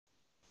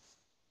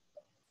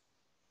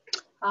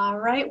All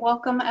right,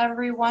 welcome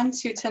everyone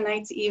to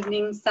tonight's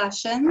evening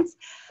sessions.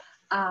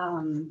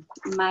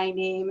 My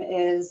name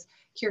is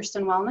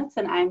Kirsten Wellnitz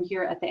and I'm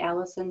here at the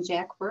Allison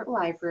Jack Wirt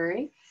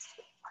Library.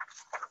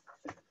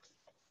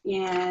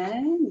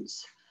 And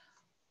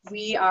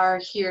we are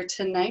here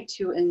tonight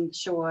to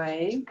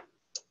enjoy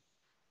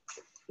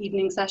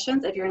evening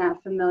sessions. If you're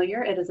not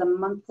familiar, it is a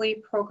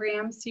monthly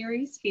program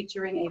series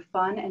featuring a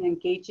fun and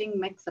engaging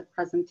mix of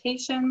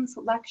presentations,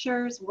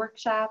 lectures,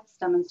 workshops,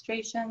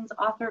 demonstrations,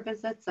 author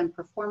visits, and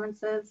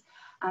performances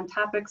on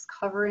topics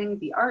covering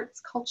the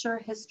arts, culture,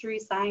 history,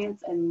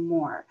 science, and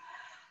more.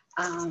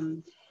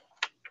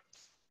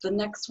 The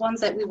next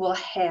ones that we will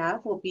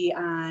have will be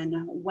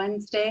on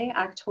Wednesday,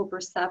 October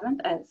 7th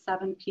at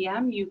 7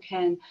 p.m. You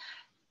can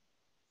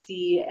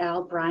see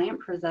Al Bryant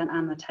present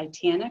on the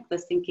Titanic, the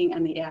sinking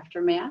and the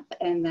aftermath.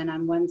 And then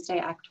on Wednesday,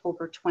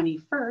 October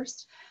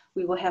 21st,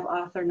 we will have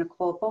author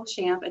Nicole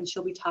Beauchamp, and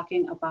she'll be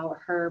talking about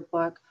her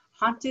book,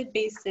 Haunted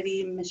Bay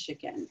City,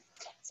 Michigan.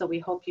 So we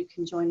hope you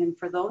can join in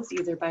for those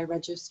either by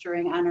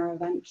registering on our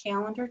event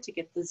calendar to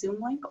get the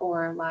Zoom link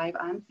or live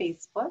on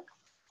Facebook.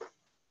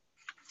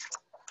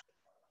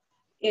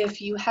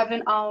 If you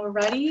haven't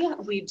already,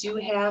 we do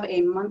have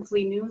a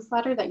monthly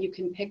newsletter that you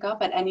can pick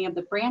up at any of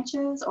the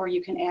branches, or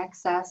you can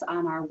access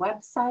on our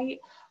website,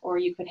 or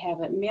you could have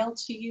it mailed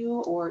to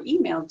you or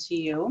emailed to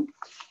you.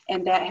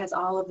 And that has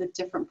all of the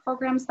different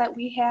programs that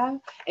we have.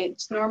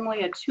 It's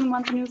normally a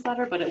 2-month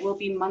newsletter, but it will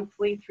be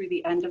monthly through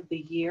the end of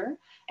the year.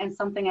 And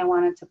something I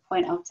wanted to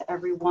point out to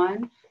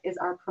everyone is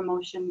our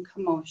promotion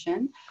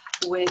commotion,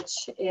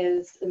 which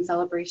is in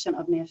celebration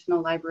of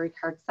National Library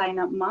Card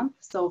Sign-Up Month.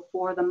 So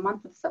for the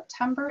month of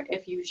September,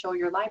 if you show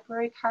your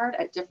library card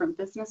at different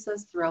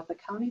businesses throughout the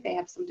county, they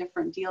have some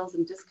different deals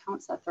and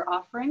discounts that they're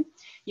offering.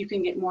 You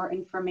can get more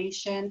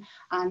information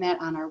on that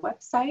on our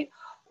website,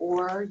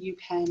 or you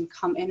can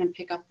come in and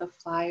pick up the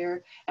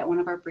flyer at one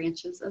of our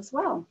branches as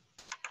well.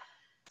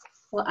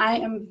 Well, I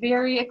am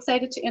very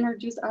excited to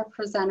introduce our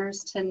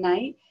presenters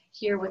tonight.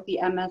 Here with the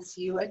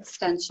MSU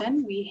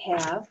Extension, we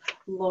have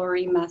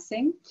Lori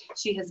Messing.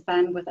 She has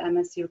been with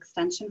MSU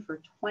Extension for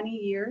 20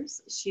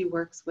 years. She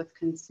works with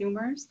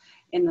consumers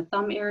in the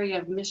Thumb area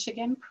of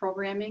Michigan,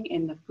 programming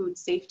in the food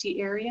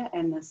safety area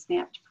and the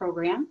SNAP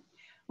program.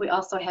 We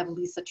also have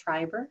Lisa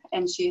Treiber,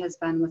 and she has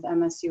been with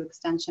MSU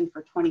Extension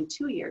for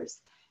 22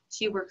 years.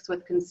 She works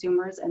with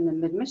consumers in the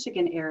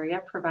Mid-Michigan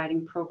area,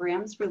 providing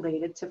programs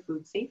related to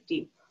food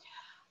safety.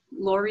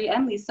 Lori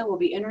and Lisa will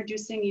be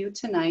introducing you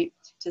tonight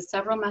to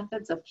several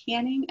methods of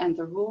canning and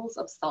the rules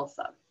of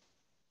salsa.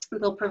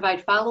 They'll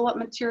provide follow-up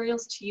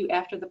materials to you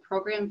after the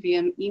program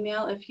via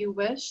email if you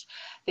wish.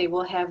 They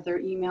will have their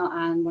email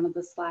on one of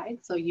the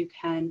slides, so you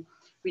can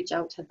reach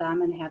out to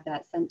them and have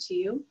that sent to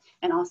you.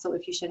 And also,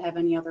 if you should have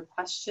any other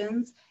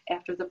questions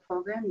after the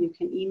program, you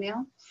can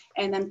email.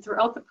 And then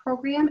throughout the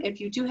program,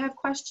 if you do have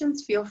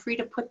questions, feel free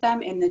to put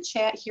them in the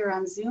chat here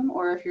on Zoom,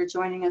 or if you're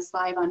joining us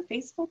live on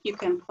Facebook, you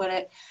can put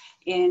it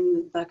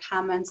in the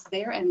comments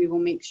there, and we will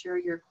make sure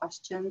your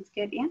questions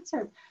get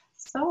answered.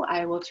 So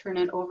I will turn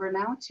it over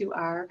now to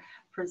our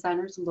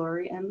presenters,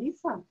 Lori and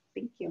Lisa.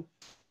 Thank you.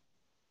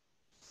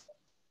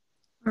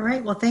 All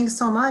right, well, thanks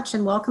so much,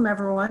 and welcome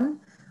everyone.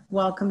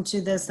 Welcome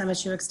to this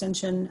MSU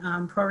Extension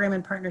program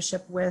in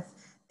partnership with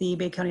the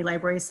Bay County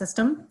Library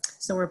System.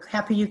 So we're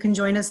happy you can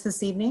join us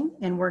this evening,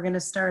 and we're going to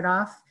start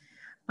off.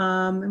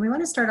 And we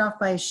want to start off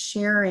by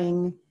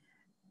sharing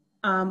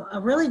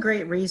a really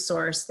great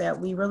resource that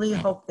we really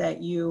hope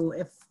that you,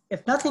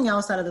 if nothing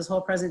else out of this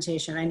whole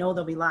presentation, I know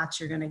there'll be lots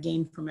you're going to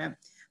gain from it,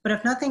 but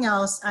if nothing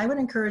else, I would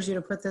encourage you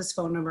to put this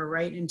phone number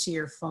right into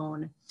your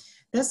phone.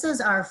 This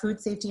is our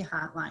food safety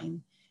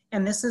hotline.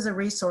 And this is a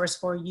resource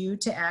for you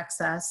to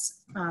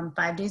access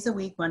 5 days a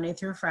week, Monday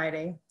through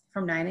Friday,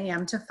 from 9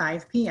 a.m. to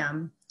 5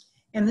 p.m.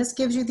 And this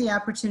gives you the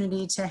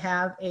opportunity to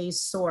have a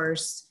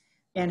source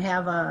and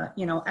have a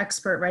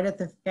expert right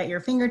at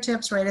your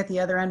fingertips, right at the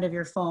other end of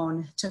your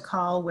phone, to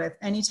call with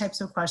any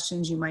types of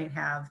questions you might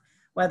have,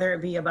 whether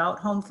it be about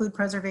home food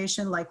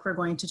preservation, like we're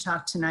going to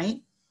talk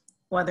tonight,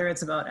 whether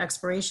it's about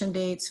expiration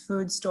dates,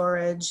 food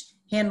storage,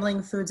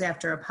 handling foods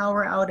after a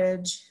power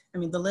outage. I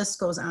mean, the list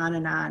goes on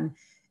and on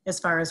as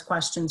far as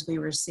questions we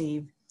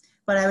receive.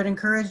 But I would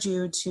encourage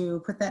you to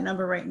put that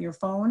number right in your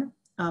phone.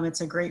 It's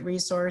a great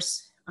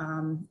resource,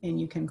 and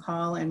you can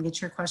call and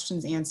get your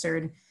questions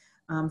answered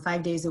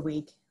 5 days a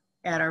week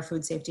at our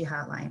food safety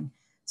hotline.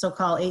 So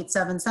call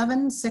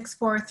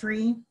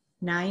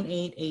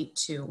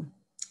 877-643-9882.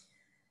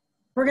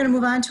 We're going to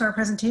move on to our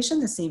presentation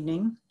this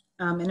evening,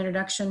 an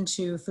introduction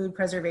to food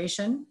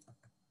preservation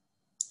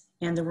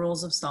and the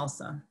rules of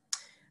salsa.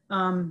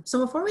 So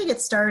before we get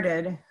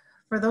started,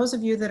 for those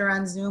of you that are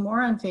on Zoom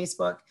or on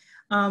Facebook,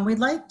 we'd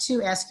like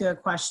to ask you a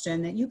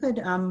question that you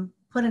could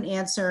put an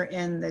answer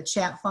in the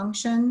chat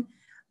function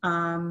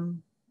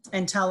and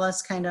tell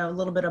us kind of a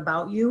little bit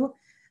about you.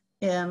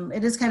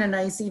 It is kind of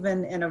nice,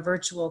 even in a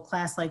virtual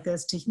class like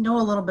this, to know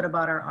a little bit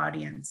about our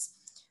audience.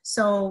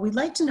 So we'd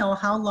like to know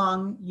how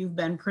long you've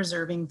been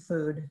preserving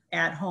food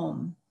at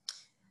home.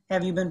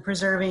 Have you been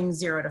preserving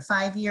 0 to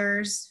 5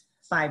 years,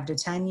 5 to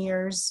 10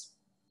 years,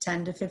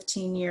 10 to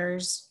 15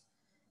 years,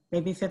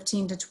 maybe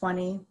 15 to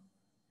 20.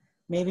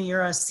 Maybe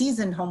you're a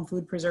seasoned home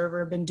food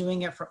preserver, been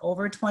doing it for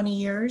over 20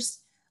 years,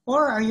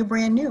 or are you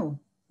brand new?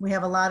 We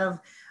have a lot of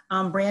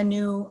brand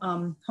new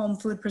home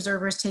food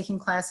preservers taking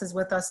classes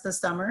with us this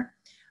summer.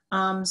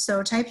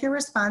 So type your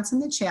response in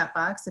the chat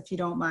box if you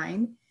don't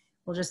mind.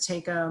 We'll just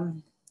take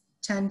 10,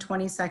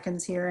 20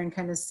 seconds here and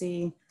kind of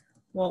see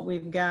what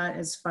we've got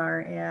as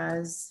far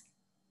as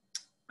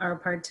our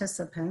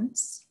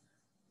participants.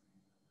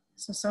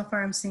 So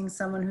far I'm seeing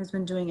someone who's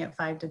been doing it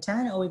 5 to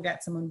 10. Oh, we've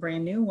got someone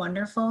brand new,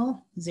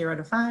 wonderful. 0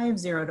 to 5,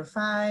 0 to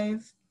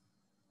 5.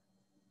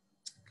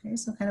 Okay,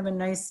 so kind of a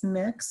nice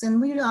mix.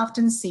 And we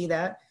often see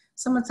that.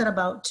 Someone said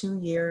about 2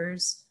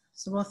 years.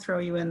 So we'll throw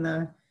you in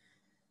the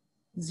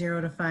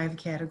 0 to 5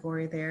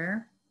 category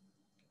there.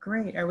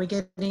 Great. Are we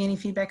getting any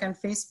feedback on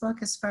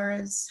Facebook as far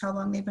as how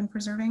long they've been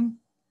preserving?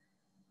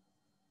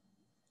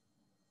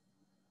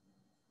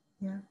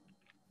 Yeah.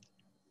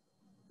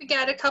 We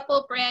got a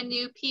couple brand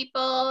new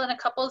people and a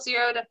couple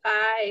 0 to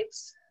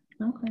 5s.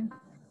 Okay.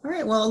 All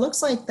right. Well, it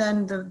looks like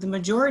then the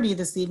majority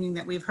this evening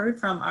that we've heard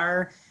from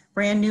are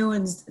brand new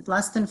and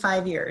less than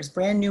 5 years,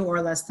 brand new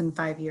or less than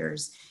 5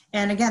 years.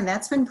 And again,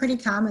 that's been pretty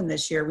common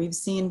this year. We've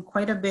seen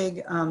quite a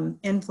big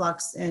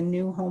influx in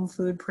new home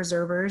food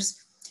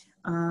preservers.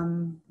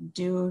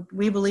 Due,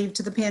 we believe,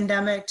 to the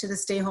pandemic, to the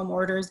stay-home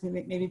orders.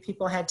 Maybe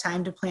people had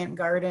time to plant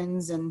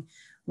gardens and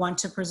want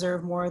to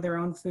preserve more of their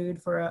own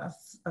food for a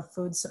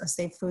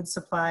safe food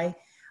supply.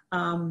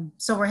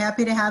 So we're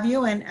happy to have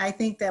you. And I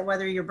think that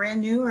whether you're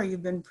brand new or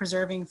you've been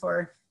preserving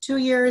for 2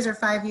 years or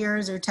 5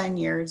 years or 10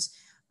 years,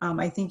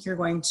 I think you're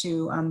going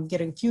to get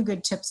a few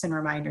good tips and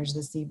reminders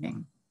this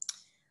evening.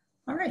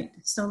 All right,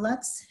 so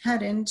let's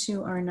head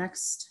into our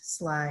next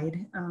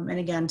slide. And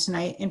again,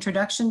 tonight,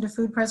 Introduction to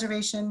Food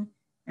Preservation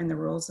and the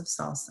Rules of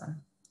Salsa.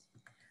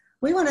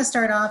 We want to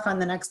start off on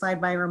the next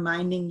slide by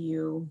reminding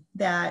you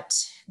that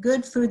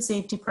good food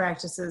safety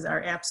practices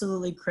are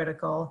absolutely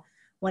critical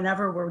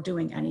whenever we're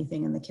doing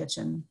anything in the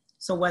kitchen.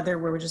 So whether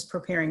we're just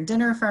preparing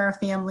dinner for our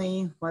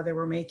family, whether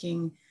we're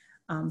making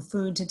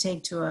food to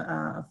take to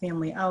a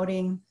family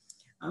outing,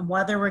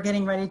 whether we're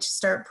getting ready to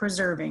start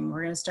preserving,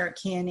 we're going to start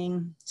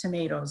canning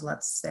tomatoes,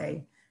 let's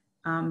say.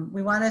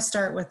 We want to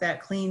start with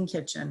that clean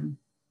kitchen.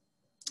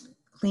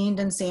 Cleaned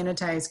and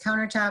sanitized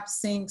countertops,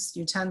 sinks,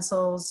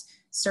 utensils,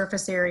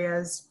 surface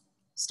areas.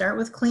 Start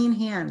with clean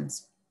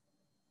hands.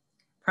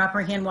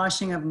 Proper hand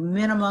washing of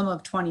minimum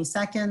of 20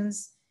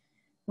 seconds.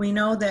 We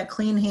know that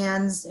clean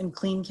hands and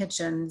clean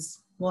kitchens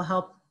will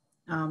help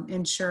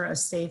ensure a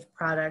safe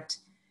product.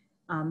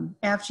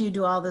 After you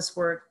do all this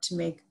work to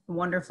make a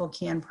wonderful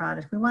canned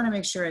product, we want to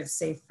make sure it's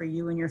safe for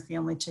you and your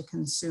family to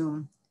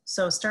consume.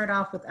 So start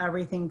off with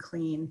everything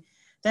clean.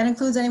 That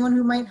includes anyone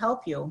who might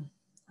help you.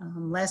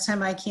 Last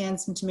time I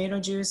canned some tomato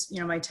juice,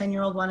 my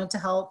 10-year-old wanted to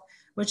help,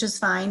 which is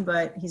fine,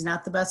 but he's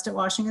not the best at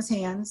washing his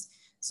hands.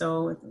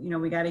 So,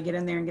 we got to get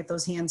in there and get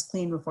those hands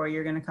clean before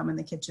you're going to come in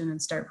the kitchen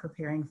and start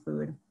preparing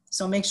food.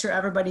 So make sure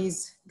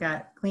everybody's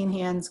got clean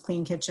hands,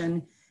 clean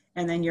kitchen,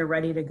 and then you're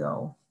ready to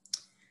go.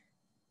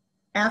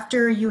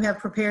 After you have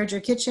prepared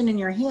your kitchen and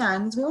your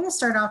hands, we want to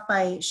start off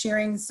by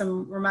sharing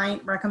some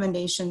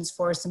recommendations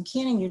for some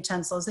canning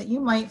utensils that you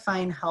might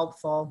find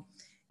helpful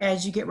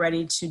as you get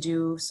ready to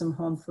do some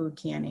home food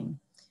canning.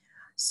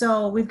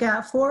 So we've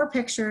got 4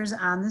 pictures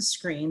on the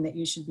screen that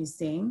you should be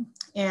seeing.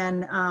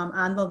 And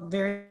on the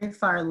very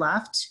far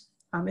left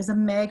is a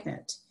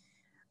magnet.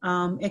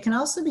 It can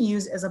also be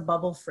used as a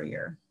bubble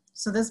freer.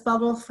 So this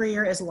bubble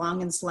freer is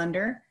long and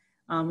slender.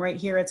 Right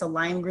here it's a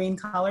lime green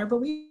color, but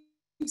we've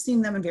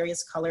seen them in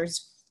various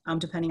colors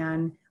depending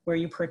on where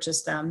you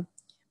purchase them.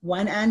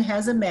 One end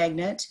has a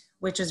magnet,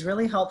 which is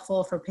really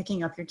helpful for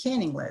picking up your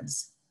canning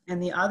lids.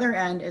 And the other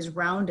end is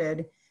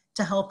rounded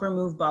to help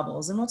remove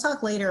bubbles. And we'll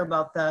talk later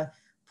about the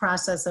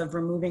process of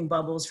removing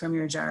bubbles from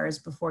your jars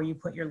before you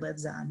put your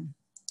lids on.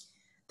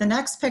 The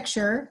next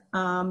picture,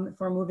 if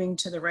we're moving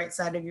to the right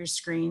side of your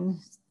screen,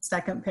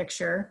 second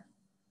picture,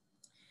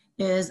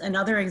 is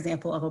another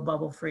example of a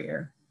bubble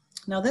freer.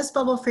 Now this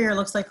bubble freer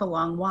looks like a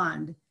long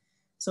wand.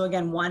 So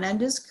again, one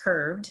end is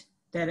curved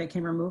that it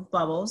can remove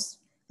bubbles.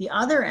 The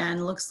other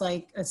end looks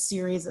like a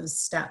series of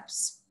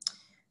steps.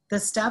 The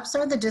steps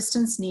are the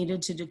distance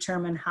needed to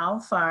determine how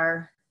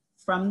far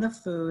from the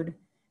food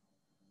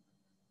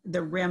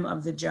the rim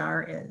of the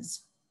jar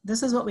is.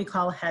 This is what we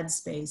call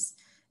headspace.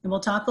 And we'll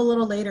talk a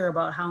little later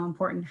about how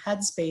important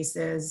headspace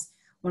is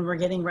when we're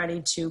getting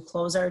ready to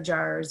close our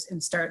jars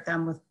and start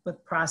them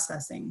with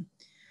processing.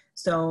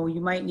 So you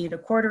might need a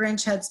 1/4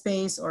 inch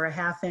headspace or a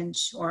 1/2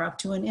 inch or up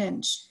to 1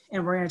 inch.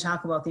 And we're going to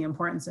talk about the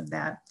importance of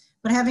that.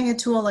 But having a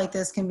tool like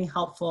this can be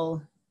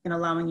helpful in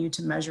allowing you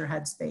to measure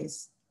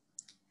headspace.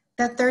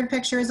 That third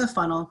picture is a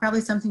funnel,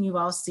 probably something you've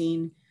all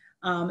seen.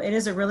 It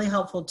is a really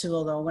helpful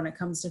tool though when it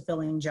comes to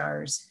filling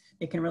jars.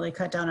 It can really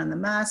cut down on the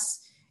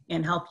mess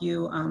and help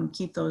you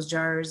keep those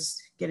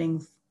jars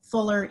getting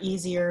fuller,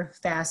 easier,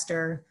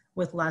 faster,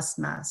 with less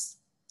mess.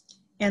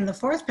 And the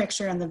fourth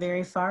picture on the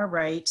very far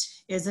right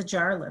is a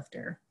jar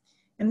lifter.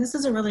 And this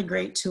is a really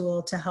great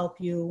tool to help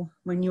you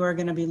when you are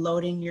going to be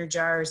loading your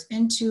jars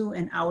into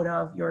and out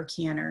of your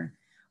canner,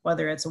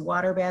 whether it's a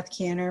water bath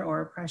canner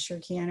or a pressure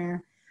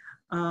canner.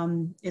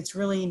 It's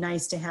really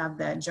nice to have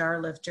that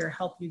jar lifter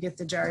help you get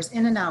the jars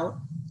in and out.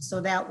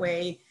 So that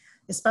way,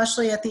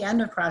 especially at the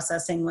end of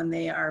processing when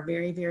they are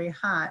very, very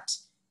hot,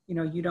 you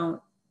know, you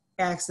don't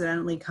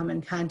accidentally come in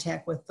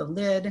contact with the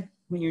lid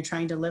when you're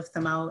trying to lift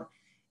them out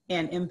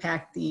and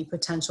impact the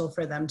potential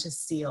for them to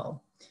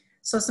seal.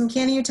 So some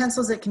canning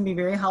utensils that can be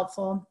very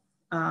helpful.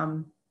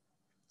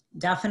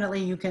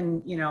 Definitely you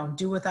can, you know,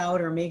 do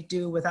without or make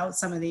do without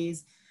some of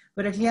these.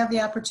 But if you have the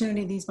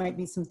opportunity, these might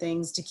be some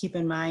things to keep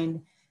in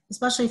mind,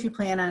 especially if you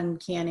plan on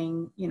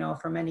canning, you know,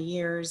 for many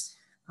years.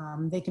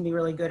 They can be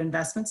really good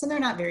investments, and they're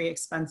not very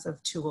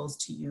expensive tools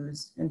to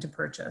use and to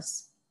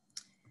purchase.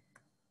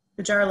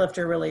 The jar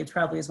lifter really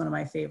probably is one of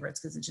my favorites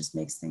because it just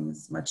makes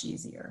things much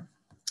easier.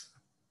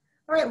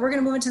 All right, we're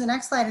going to move into the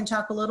next slide and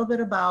talk a little bit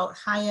about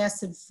high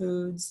acid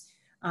foods.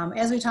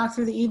 As we talk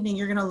through the evening,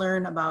 you're going to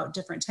learn about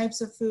different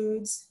types of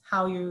foods,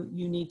 how you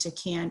need to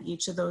can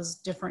each of those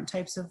different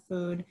types of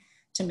food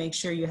to make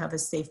sure you have a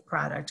safe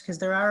product, because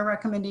there are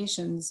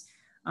recommendations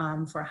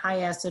for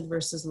high acid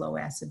versus low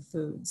acid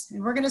foods.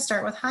 And we're going to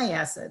start with high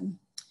acid.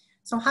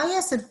 So high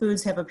acid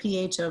foods have a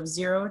pH of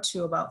 0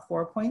 to about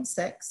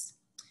 4.6.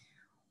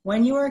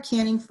 When you are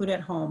canning food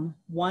at home,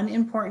 one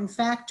important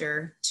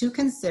factor to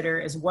consider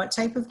is what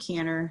type of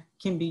canner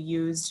can be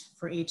used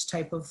for each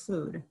type of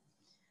food.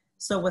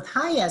 So with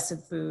high acid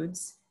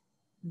foods,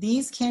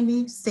 these can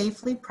be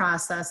safely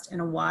processed in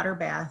a water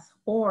bath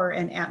or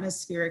an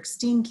atmospheric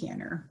steam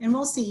canner. And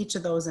we'll see each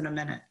of those in a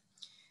minute.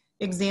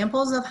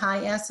 Examples of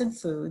high acid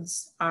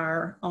foods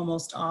are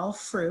almost all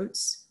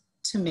fruits,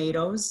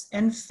 tomatoes,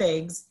 and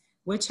figs,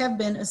 which have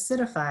been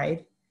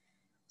acidified,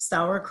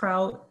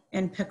 sauerkraut,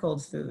 and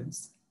pickled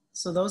foods.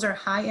 So those are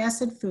high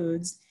acid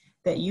foods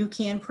that you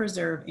can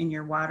preserve in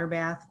your water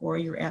bath or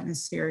your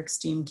atmospheric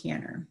steam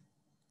canner.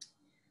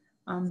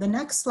 The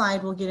next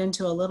slide will get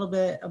into a little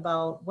bit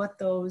about what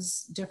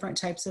those different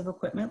types of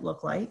equipment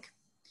look like.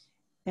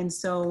 And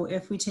so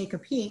if we take a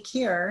peek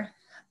here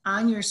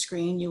on your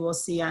screen, you will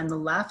see on the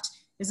left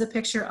is a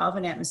picture of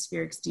an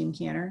atmospheric steam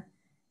canner,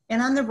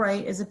 and on the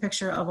right is a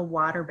picture of a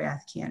water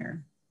bath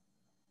canner.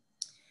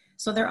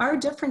 So there are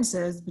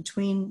differences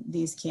between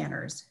these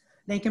canners.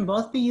 They can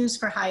both be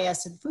used for high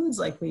acid foods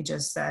like we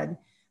just said,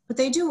 but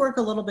they do work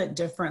a little bit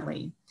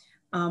differently.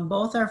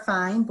 Both are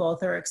fine,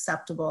 both are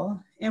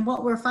acceptable. And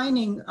what we're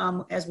finding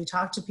as we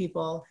talk to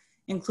people,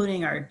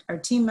 including our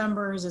team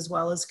members as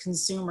well as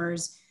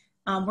consumers,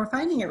 we're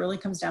finding it really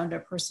comes down to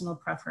personal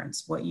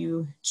preference, what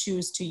you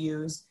choose to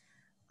use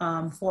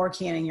for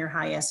canning your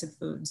high acid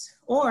foods.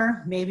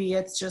 Or maybe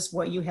it's just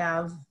what you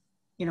have,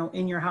 you know,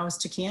 in your house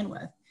to can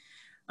with.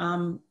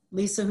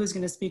 Lisa, who's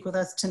going to speak with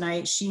us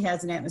tonight, she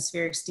has an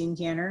atmospheric steam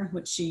canner,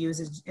 which she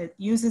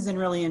uses and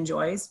really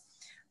enjoys.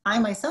 I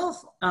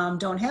myself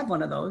don't have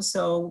one of those,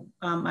 so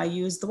I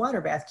use the water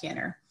bath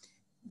canner.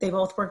 They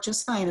both work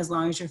just fine as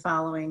long as you're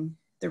following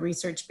the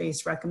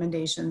research-based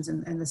recommendations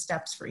and the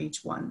steps for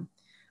each one.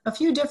 A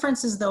few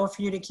differences though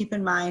for you to keep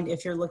in mind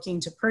if you're looking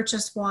to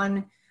purchase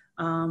one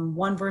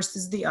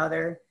versus the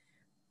other.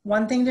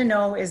 One thing to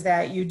know is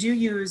that you do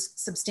use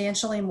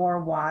substantially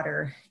more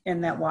water in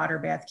that water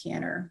bath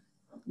canner.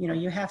 You know,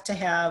 you have to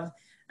have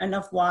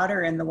enough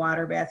water in the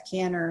water bath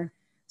canner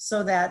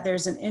so that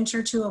there's an inch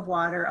or two of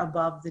water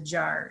above the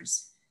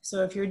jars.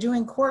 So if you're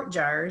doing quart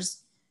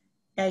jars,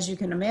 as you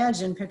can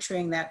imagine,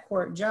 picturing that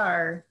quart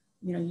jar,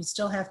 you know, you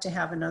still have to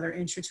have another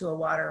inch or two of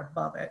water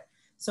above it.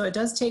 So it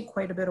does take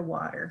quite a bit of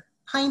water.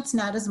 Pints,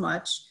 not as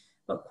much,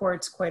 but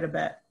quarts quite a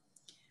bit.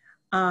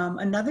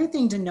 Another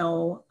thing to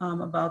know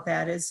about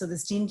that is, so the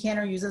steam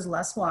canner uses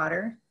less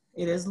water.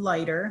 It is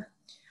lighter.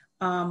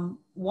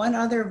 One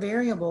other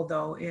variable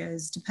though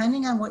is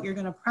depending on what you're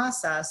going to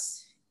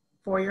process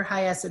for your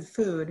high acid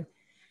food,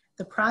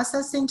 the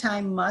processing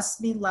time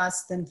must be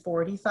less than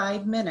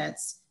 45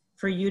 minutes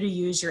for you to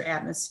use your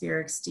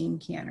atmospheric steam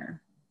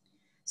canner.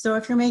 So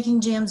if you're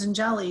making jams and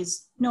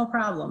jellies, no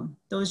problem.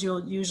 Those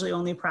you'll usually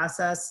only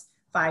process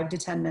 5 to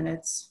 10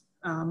 minutes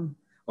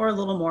or a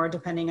little more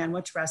depending on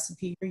which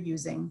recipe you're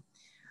using.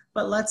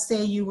 But let's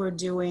say you were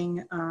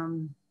doing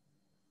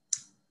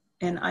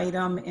an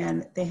item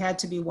and they had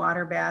to be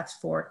water bathed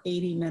for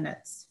 80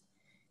 minutes.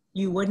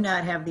 You would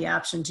not have the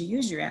option to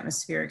use your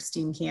atmospheric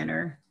steam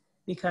canner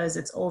because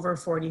it's over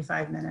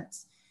 45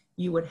 minutes.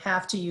 You would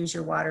have to use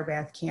your water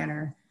bath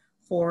canner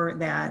for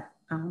that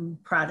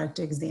product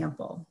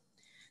example.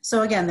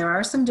 So again, there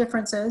are some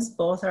differences.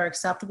 Both are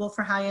acceptable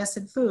for high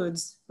acid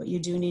foods, but you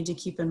do need to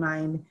keep in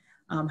mind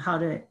how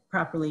to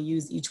properly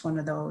use each one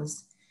of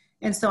those.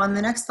 And so on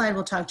the next slide,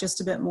 we'll talk just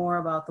a bit more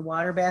about the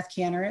water bath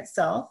canner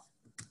itself.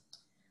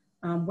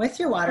 With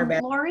your water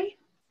bath. Lori?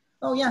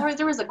 Oh yeah. Lori,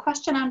 there was a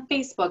question on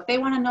Facebook. They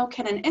want to know,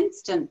 can an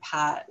Instant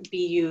Pot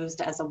be used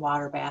as a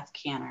water bath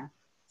canner?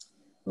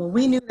 Well,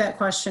 we knew that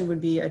question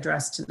would be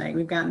addressed tonight.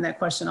 We've gotten that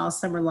question all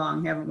summer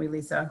long, haven't we,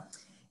 Lisa?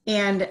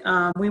 And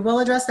we will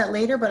address that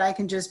later, but I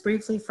can just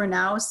briefly for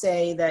now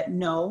say that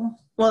no.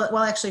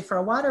 well, actually for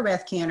a water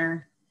bath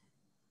canner,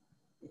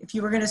 if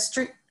you were going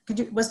to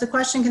was the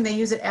question, can they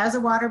use it as a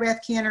water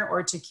bath canner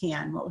or to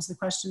can? What was the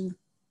question?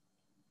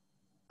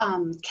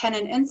 Can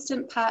an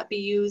Instant Pot be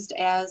used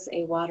as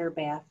a water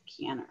bath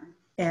canner?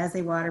 As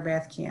a water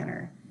bath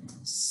canner.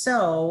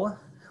 So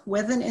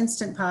with an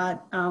Instant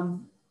Pot,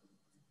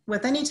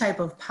 with any type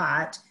of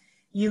pot,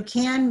 you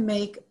can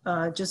make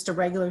just a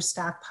regular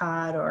stock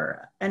pot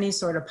or any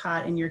sort of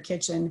pot in your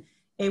kitchen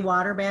a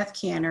water bath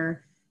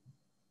canner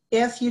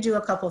if you do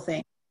a couple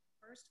things.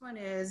 First one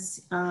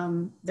is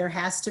there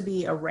has to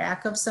be a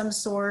rack of some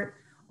sort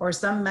or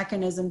some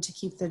mechanism to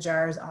keep the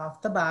jars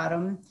off the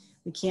bottom.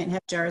 We can't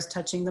have jars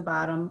touching the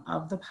bottom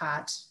of the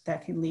pot.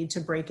 That can lead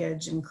to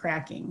breakage and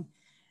cracking.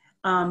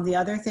 The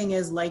other thing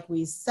is, like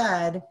we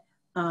said,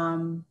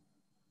 oh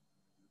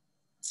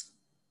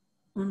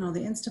no, the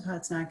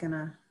Instapot's not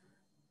gonna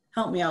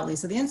help me out,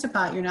 Lisa. The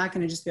Instapot, you're not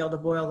gonna just be able to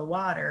boil the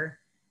water.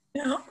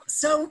 No,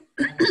 so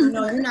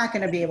no, you're not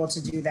going to be able to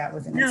do that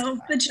with an Instapot. No,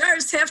 the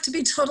jars have to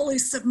be totally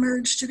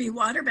submerged to be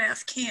water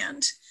bath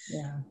canned.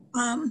 Yeah.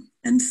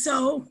 And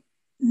so,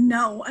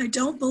 no, I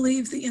don't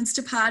believe the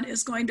Instapot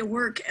is going to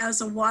work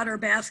as a water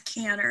bath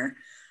canner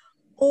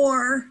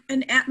or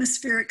an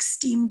atmospheric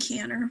steam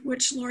canner,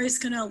 which Lori's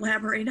going to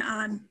elaborate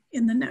on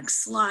in the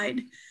next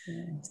slide.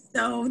 Yeah.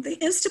 So the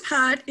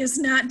Instapot is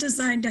not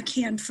designed to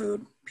can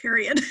food,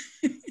 period.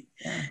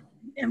 Yeah.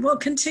 And we'll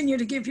continue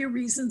to give you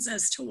reasons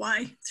as to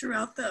why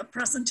throughout the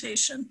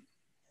presentation.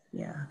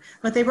 Yeah,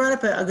 but they brought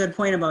up a good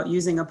point about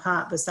using a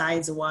pot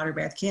besides a water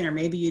bath canner.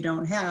 Maybe you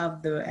don't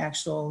have the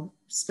actual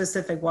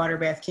specific water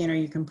bath canner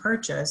you can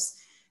purchase.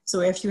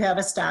 So if you have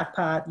a stock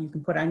pot, you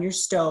can put on your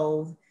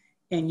stove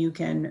and you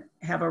can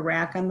have a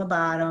rack on the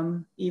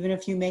bottom. Even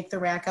if you make the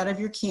rack out of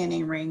your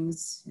canning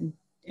rings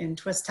and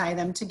twist tie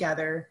them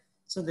together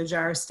so the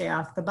jars stay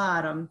off the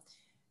bottom.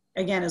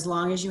 Again, as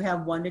long as you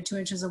have 1 to 2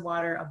 inches of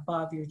water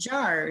above your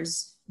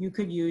jars, you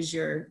could use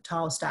your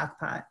tall stock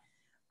pot.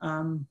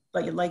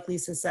 But like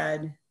Lisa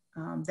said,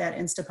 that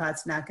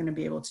Instapot's not going to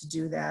be able to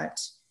do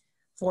that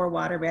for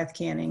water bath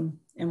canning.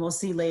 And we'll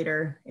see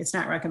later, it's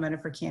not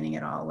recommended for canning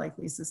at all, like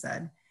Lisa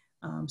said.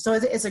 So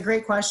it's a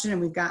great question, and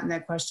we've gotten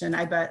that question.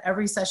 I bet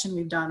every session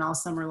we've done all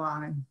summer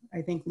long, and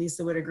I think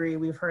Lisa would agree,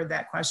 we've heard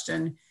that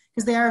question,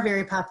 because they are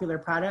very popular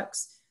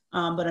products,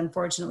 but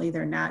unfortunately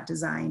they're not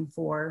designed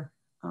for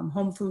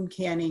home food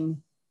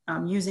canning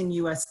using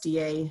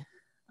USDA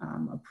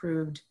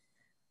approved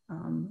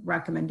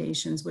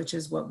recommendations, which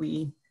is what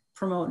we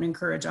promote and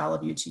encourage all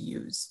of you to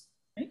use.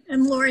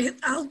 And Lori,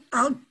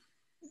 I'll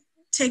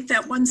take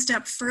that one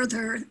step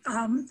further.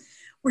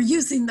 We're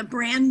using the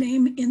brand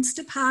name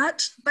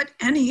Instapot, but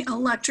any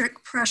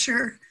electric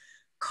pressure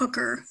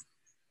cooker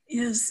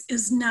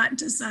is not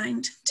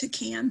designed to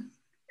can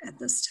at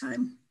this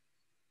time.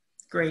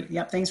 Great,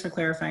 yep, thanks for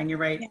clarifying. You're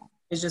right, yeah.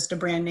 It's just a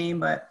brand name,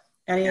 but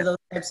any of those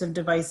types of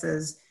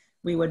devices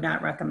we would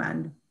not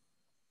recommend.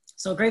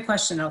 So great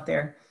question out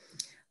there.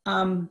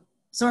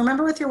 So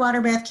remember, with your water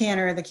bath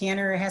canner, the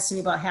canner has to be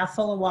about half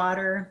full of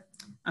water.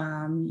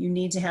 You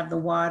need to have the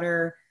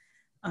water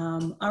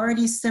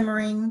already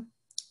simmering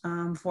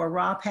for a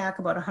raw pack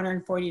about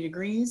 140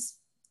 degrees.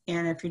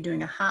 And if you're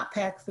doing a hot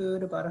pack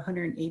food, about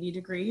 180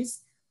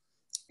 degrees.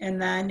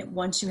 And then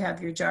once you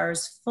have your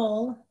jars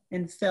full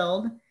and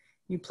filled,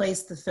 you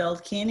place the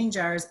filled canning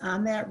jars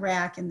on that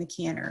rack in the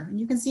canner. And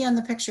you can see on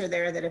the picture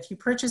there that if you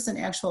purchase an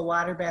actual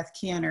water bath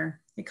canner,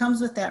 it comes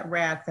with that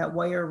rack, that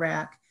wire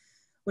rack,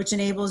 which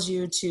enables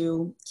you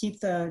to keep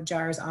the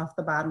jars off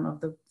the bottom of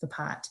the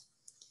pot.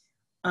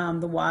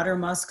 The water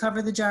must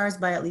cover the jars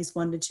by at least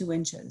 1 to 2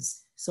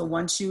 inches. So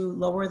once you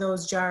lower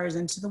those jars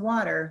into the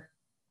water,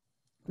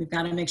 we've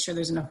got to make sure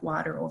there's enough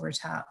water over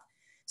top.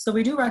 So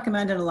we do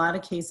recommend in a lot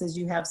of cases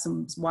you have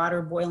some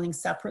water boiling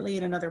separately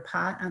in another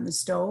pot on the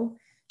stove,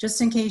 just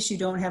in case you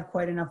don't have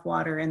quite enough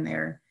water in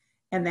there.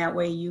 And that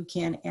way you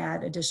can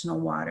add additional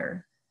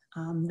water.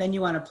 Then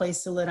you want to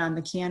place the lid on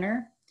the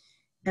canner.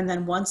 And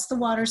then once the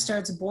water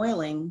starts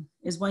boiling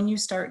is when you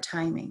start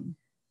timing.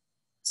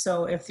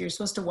 So if you're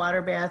supposed to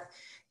water bath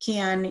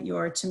can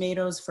your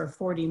tomatoes for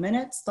 40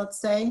 minutes, let's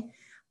say,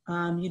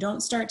 you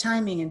don't start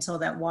timing until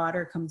that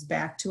water comes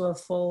back to a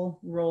full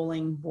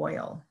rolling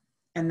boil,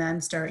 and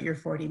then start your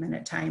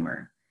 40-minute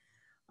timer.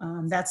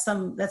 That's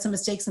a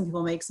mistake some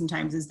people make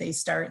sometimes, is they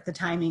start the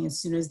timing as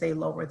soon as they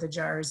lower the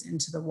jars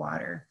into the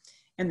water.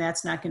 And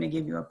that's not going to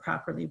give you a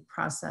properly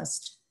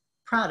processed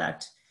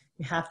product.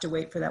 You have to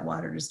wait for that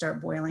water to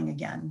start boiling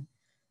again.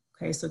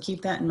 Okay, so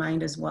keep that in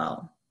mind as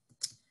well.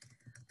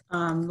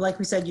 Like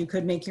we said, you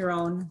could make your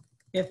own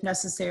if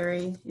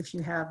necessary, if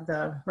you have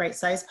the right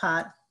size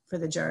pot for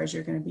the jars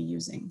you're going to be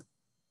using.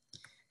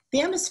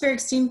 The atmospheric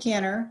steam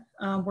canner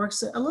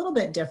works a little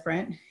bit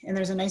different, and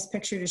there's a nice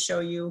picture to show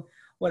you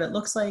what it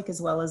looks like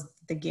as well as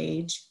the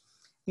gauge.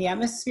 The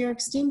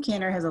atmospheric steam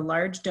canner has a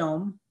large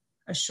dome,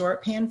 a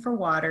short pan for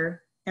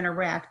water, and a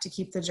rack to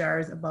keep the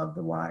jars above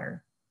the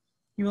water.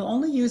 You will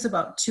only use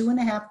about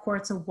 2.5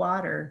 quarts of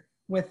water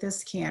with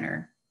this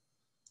canner.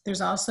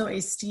 There's also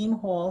a steam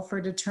hole for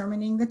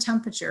determining the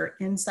temperature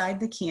inside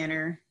the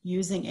canner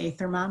using a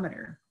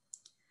thermometer.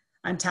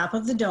 On top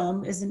of the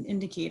dome is an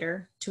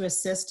indicator to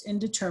assist in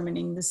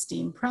determining the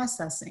steam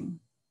processing.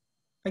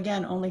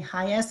 Again, only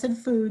high acid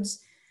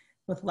foods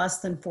with less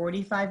than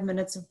 45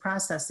 minutes of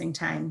processing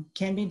time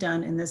can be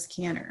done in this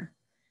canner.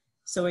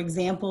 So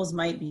examples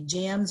might be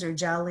jams or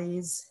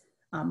jellies,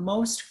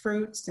 most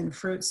fruits and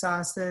fruit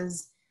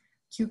sauces,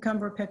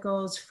 cucumber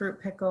pickles, fruit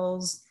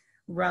pickles,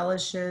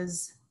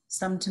 relishes,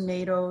 some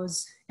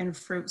tomatoes, and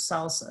fruit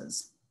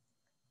salsas.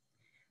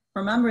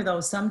 Remember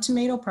though, some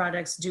tomato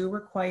products do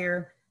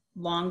require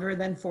longer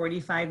than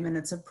 45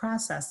 minutes of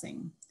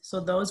processing. So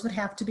those would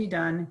have to be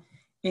done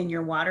in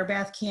your water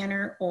bath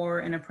canner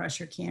or in a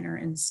pressure canner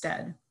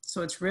instead.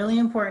 So it's really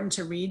important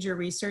to read your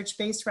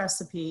research-based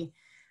recipe,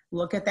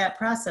 look at that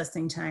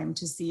processing time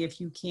to see if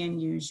you can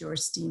use your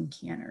steam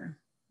canner.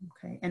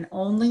 Okay, and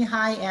only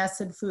high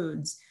acid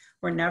foods.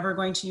 We're never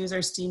going to use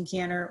our steam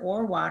canner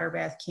or water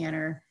bath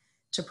canner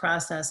to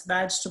process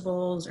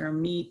vegetables or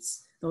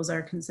meats. Those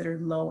are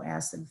considered low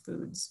acid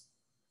foods.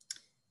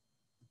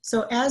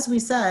 So as we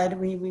said,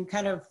 we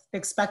kind of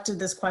expected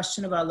this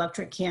question about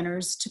electric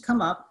canners to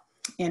come up,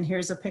 and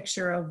here's a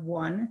picture of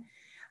one.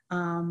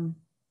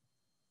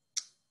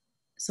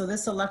 So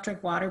this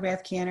electric water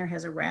bath canner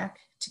has a rack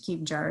to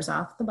keep jars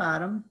off the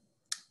bottom.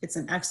 It's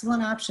an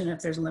excellent option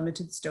if there's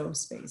limited stove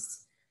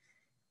space.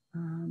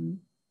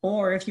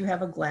 Or if you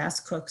have a glass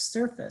cooked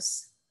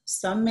surface.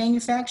 Some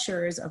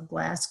manufacturers of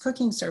glass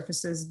cooking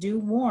surfaces do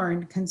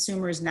warn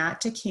consumers not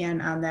to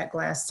can on that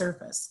glass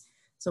surface.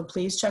 So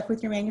please check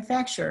with your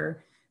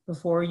manufacturer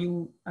before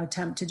you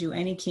attempt to do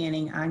any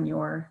canning on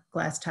your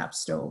glass top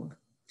stove.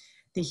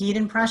 The heat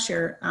and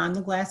pressure on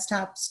the glass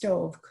top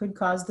stove could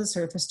cause the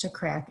surface to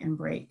crack and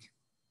break.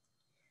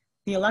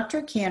 The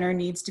electric canner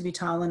needs to be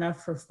tall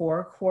enough for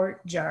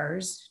 4-quart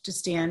jars to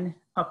stand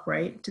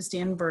upright, to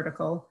stand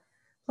vertical,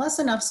 plus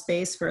enough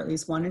space for at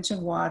least 1 inch of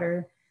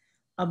water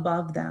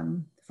above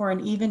them for an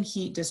even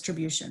heat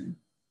distribution.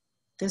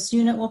 This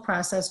unit will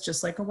process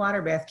just like a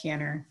water bath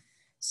canner,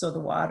 so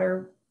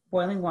the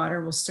boiling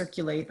water will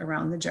circulate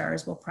around the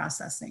jars while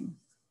processing.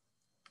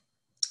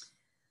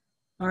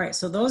 All right,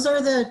 so those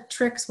are the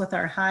tricks with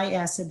our high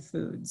acid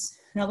foods.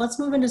 Now let's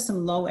move into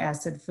some low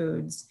acid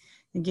foods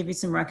and give you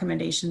some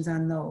recommendations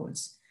on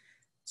those.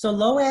 So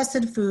low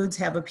acid foods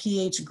have a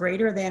pH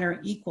greater than or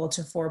equal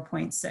to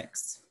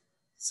 4.6.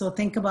 So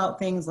think about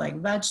things like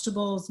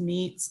vegetables,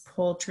 meats,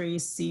 poultry,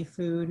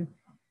 seafood,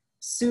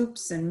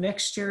 soups and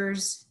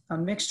mixtures. A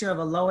mixture of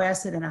a low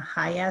acid and a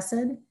high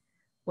acid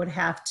would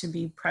have to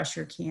be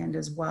pressure canned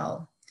as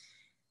well.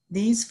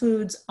 These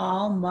foods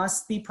all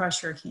must be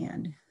pressure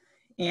canned.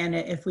 And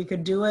if we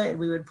could do it,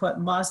 we would put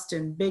must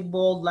in big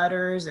bold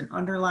letters and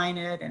underline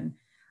it. And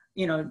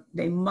you know,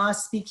 they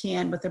must be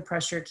canned with a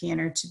pressure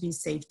canner to be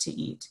safe to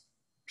eat,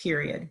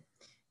 period.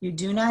 You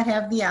do not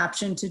have the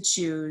option to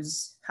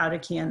choose how to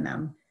can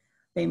them.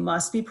 They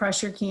must be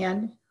pressure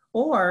canned,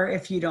 or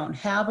if you don't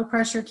have a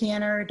pressure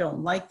canner,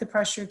 don't like the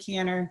pressure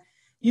canner,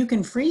 you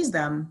can freeze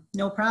them,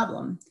 no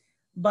problem.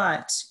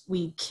 But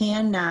we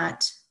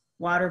cannot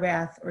water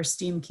bath or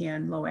steam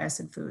can low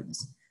acid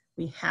foods.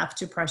 We have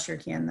to pressure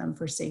can them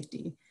for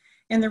safety.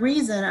 And the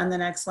reason on the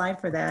next slide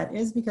for that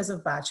is because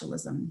of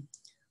botulism.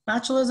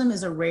 Botulism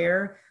is a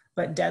rare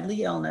but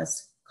deadly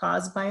illness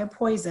caused by a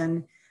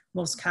poison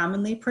most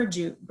commonly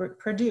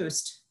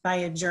produced by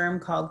a germ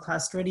called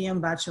Clostridium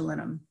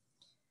botulinum.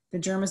 The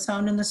germ is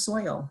found in the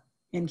soil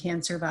and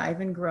can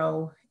survive and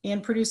grow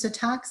and produce a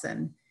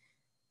toxin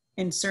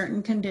in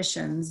certain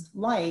conditions,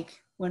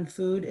 like when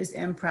food is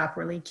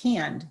improperly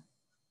canned.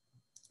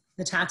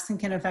 The toxin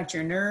can affect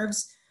your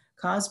nerves,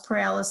 cause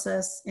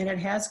paralysis, and it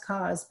has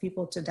caused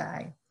people to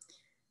die.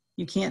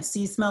 You can't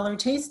see, smell, or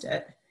taste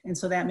it, and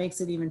so that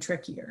makes it even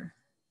trickier.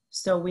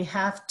 So we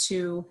have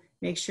to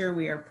make sure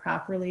we are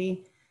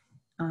properly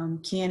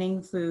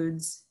canning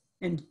foods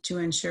and to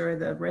ensure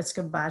the risk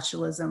of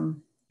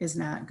botulism is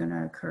not going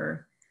to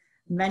occur.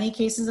 Many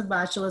cases of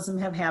botulism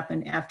have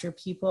happened after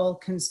people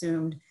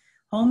consumed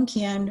home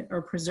canned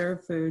or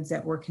preserved foods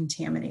that were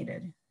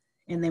contaminated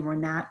and they were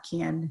not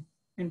canned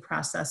and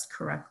processed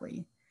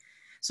correctly.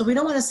 So we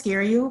don't want to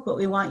scare you, but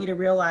we want you to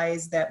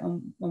realize that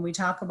when we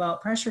talk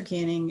about pressure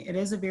canning, it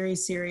is a very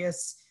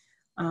serious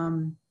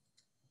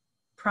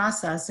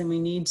process, and we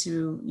need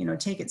to,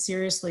 take it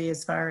seriously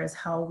as far as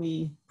how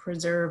we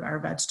preserve our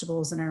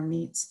vegetables and our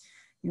meats.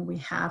 We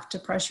have to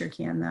pressure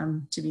can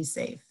them to be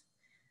safe.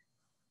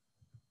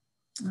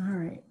 All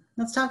right,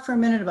 let's talk for a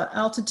minute about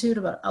altitude,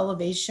 about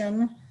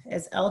elevation.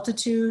 As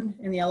altitude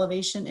and the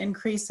elevation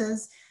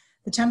increases,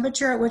 the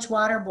temperature at which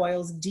water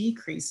boils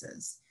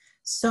decreases.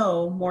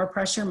 So more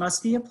pressure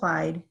must be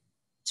applied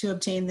to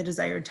obtain the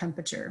desired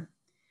temperature.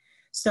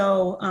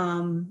 So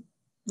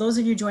those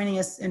of you joining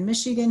us in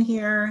Michigan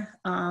here,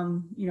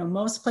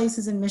 most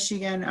places in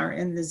Michigan are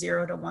in the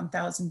 0 to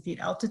 1,000 feet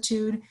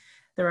altitude.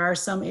 There are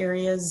some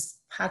areas,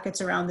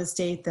 pockets around the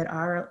state that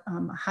are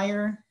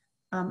higher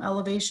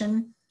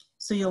elevation.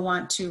 So you'll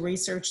want to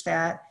research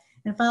that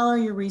and follow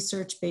your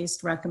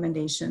research-based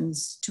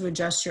recommendations to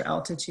adjust your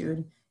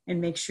altitude and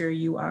make sure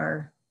you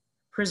are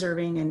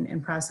preserving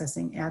and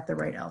processing at the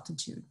right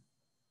altitude.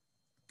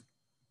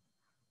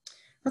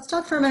 Let's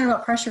talk for a minute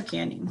about pressure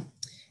canning.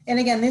 And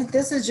again,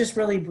 this is just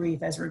really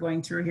brief as we're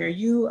going through here.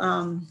 You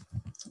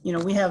know,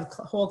 we have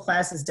whole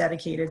classes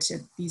dedicated to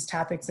these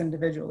topics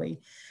individually.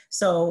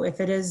 So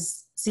if it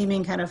is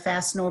seeming kind of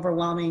fast and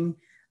overwhelming,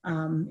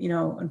 you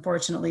know,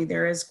 unfortunately,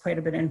 there is quite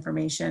a bit of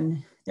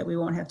information that we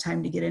won't have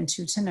time to get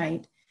into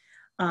tonight.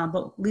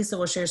 But Lisa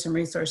will share some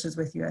resources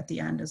with you at the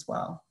end as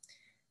well.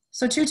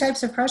 So 2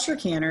 types of pressure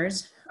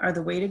canners are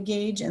the weighted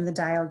gauge and the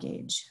dial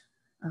gauge.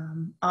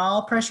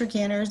 All pressure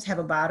canners have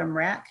a bottom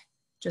rack.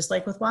 Just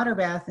like with water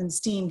bath and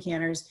steam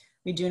canners,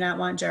 we do not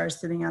want jars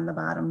sitting on the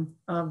bottom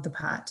of the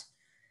pot.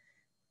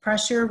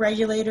 Pressure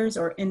regulators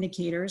or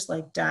indicators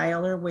like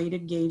dial or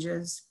weighted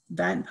gauges,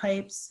 vent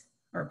pipes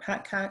or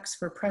petcocks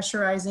for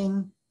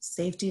pressurizing,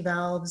 safety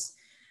valves,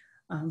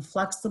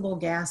 flexible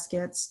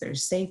gaskets,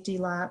 there's safety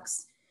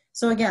locks.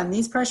 So again,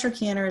 these pressure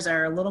canners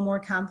are a little more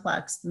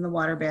complex than the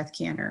water bath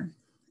canner.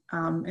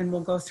 And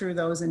we'll go through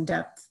those in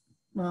depth.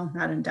 Well,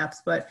 not in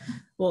depth, but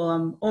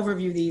we'll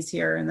overview these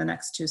here in the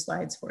next 2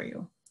 slides for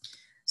you.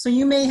 So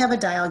you may have a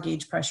dial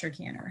gauge pressure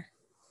canner.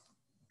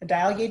 A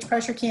dial gauge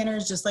pressure canner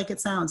is just like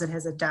it sounds. It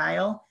has a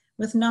dial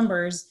with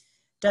numbers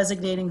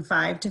designating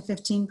 5 to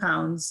 15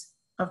 pounds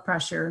of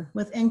pressure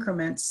with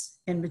increments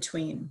in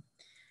between.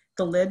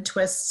 The lid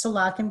twists to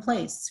lock in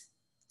place.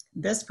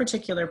 This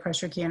particular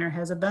pressure canner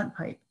has a vent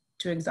pipe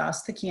to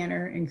exhaust the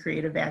canner and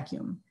create a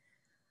vacuum.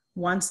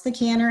 Once the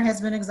canner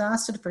has been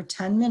exhausted for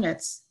 10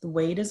 minutes, the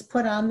weight is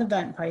put on the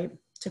vent pipe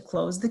to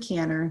close the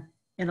canner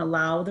and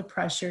allow the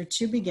pressure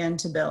to begin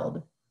to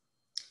build.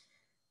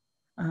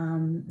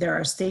 There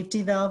are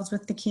safety valves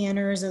with the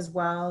canners as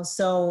well.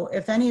 So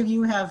if any of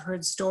you have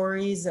heard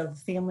stories of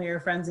family or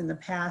friends in the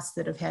past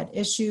that have had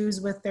issues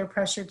with their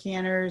pressure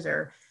canners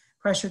or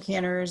pressure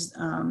canners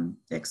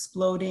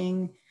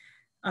exploding,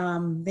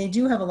 they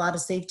do have a lot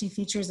of safety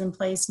features in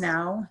place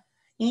now.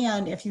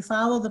 And if you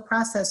follow the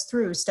process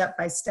through step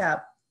by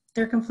step,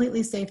 they're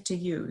completely safe to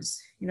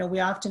use. You know, we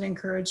often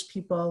encourage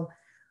people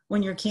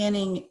when you're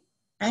canning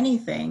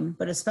anything,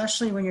 but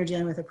especially when you're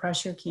dealing with a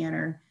pressure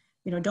canner,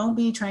 you know, don't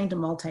be trying to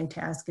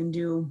multitask and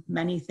do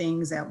many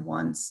things at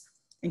once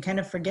and kind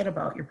of forget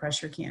about your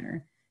pressure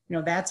canner. You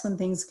know, that's when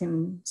things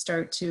can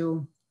start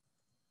to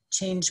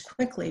change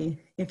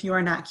quickly if you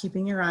are not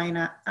keeping your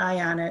eye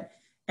on it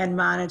and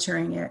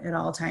monitoring it at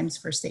all times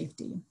for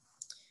safety.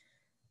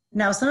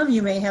 Now, some of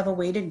you may have a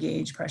weighted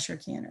gauge pressure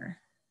canner.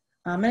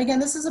 And again,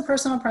 this is a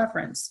personal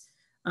preference.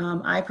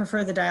 I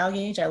prefer the dial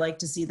gauge. I like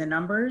to see the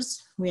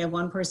numbers. We have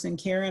one person,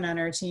 Karen, on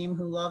our team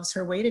who loves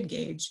her weighted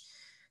gauge.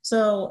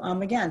 So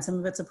again, some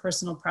of it's a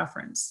personal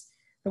preference.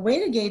 The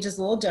weighted gauge is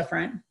a little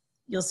different.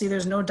 You'll see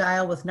there's no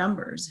dial with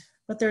numbers,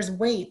 but there's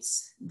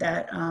weights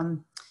that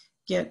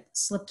get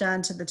slipped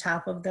onto the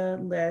top of the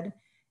lid,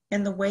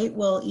 and the weight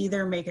will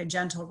either make a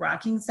gentle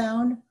rocking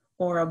sound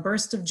or a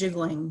burst of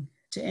jiggling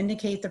to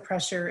indicate the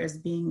pressure is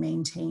being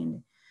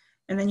maintained.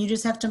 And then you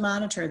just have to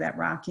monitor that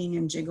rocking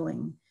and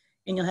jiggling.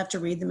 And you'll have to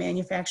read the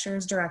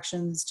manufacturer's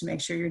directions to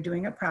make sure you're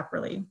doing it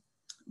properly.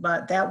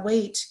 But that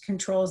weight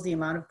controls the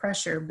amount of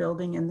pressure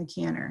building in the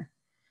canner.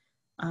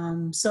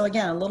 So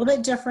again, a little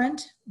bit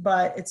different,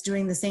 but it's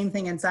doing the same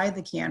thing inside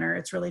the canner.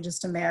 It's really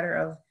just a matter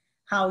of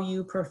how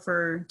you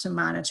prefer to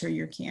monitor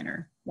your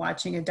canner,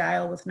 watching a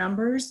dial with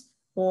numbers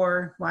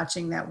or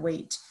watching that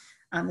weight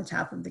on the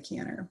top of the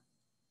canner.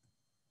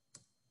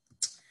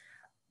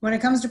 When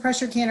it comes to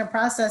pressure canner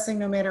processing,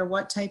 no matter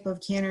what type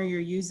of canner you're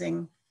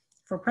using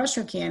for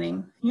pressure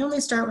canning, you only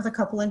start with a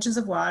couple inches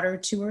of water,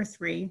 2 or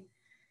 3.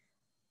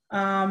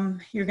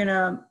 You're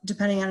gonna,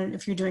 depending on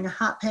if you're doing a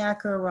hot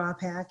pack or a raw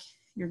pack,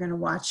 you're gonna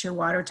watch your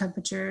water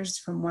temperatures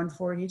from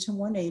 140 to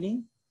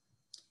 180.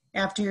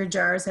 After your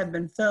jars have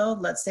been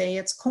filled, let's say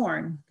it's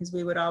corn, because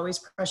we would always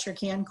pressure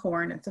can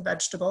corn, it's a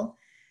vegetable.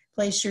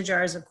 Place your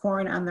jars of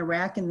corn on the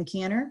rack in the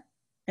canner,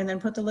 and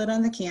then put the lid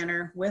on the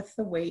canner with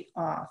the weight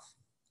off.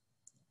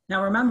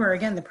 Now remember,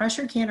 again, the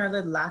pressure canner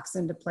lid locks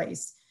into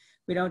place.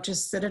 We don't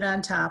just sit it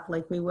on top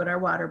like we would our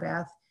water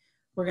bath.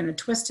 We're gonna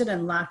twist it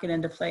and lock it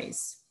into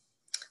place.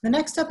 The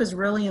next step is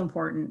really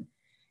important.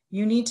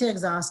 You need to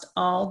exhaust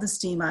all the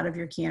steam out of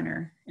your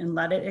canner and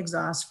let it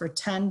exhaust for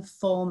 10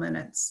 full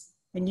minutes.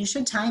 And you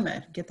should time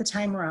it. Get the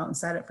timer out and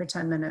set it for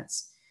 10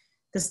 minutes.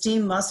 The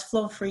steam must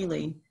flow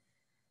freely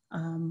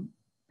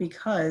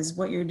because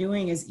what you're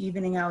doing is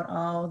evening out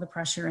all the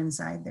pressure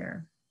inside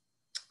there.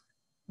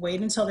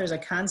 Wait until there's a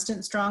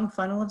constant strong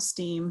funnel of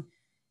steam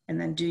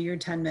and then do your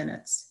 10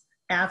 minutes.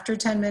 After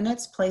 10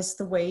 minutes, place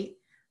the weight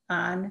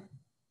on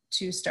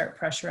to start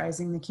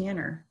pressurizing the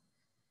canner.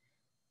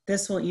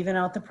 This will even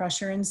out the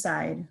pressure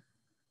inside.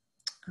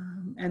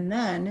 And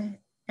then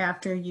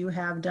after you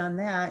have done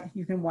that,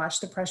 you can watch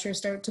the pressure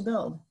start to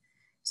build.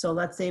 So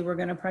let's say we're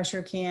gonna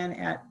pressure can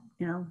at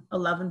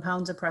 11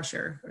 pounds of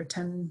pressure, or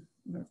 10,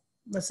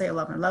 let's say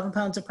 11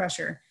 pounds of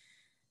pressure.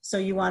 So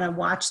you wanna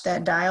watch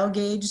that dial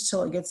gauge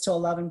till it gets to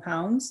 11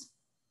 pounds.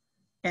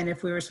 And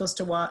if we were supposed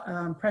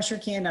to pressure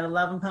can at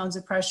 11 pounds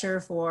of pressure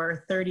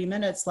for 30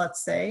 minutes,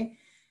 let's say,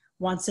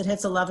 once it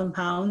hits 11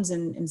 pounds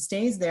and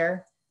stays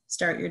there,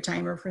 start your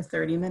timer for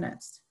 30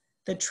 minutes.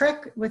 The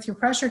trick with your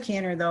pressure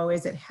canner though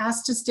is it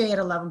has to stay at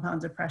 11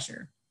 pounds of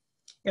pressure.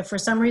 If for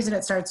some reason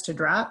it starts to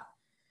drop,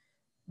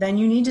 then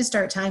you need to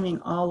start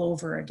timing all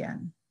over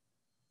again.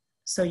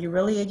 So you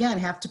really, again,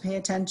 have to pay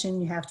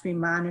attention. You have to be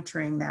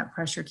monitoring that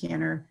pressure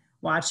canner,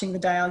 watching the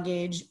dial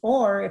gauge,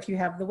 or if you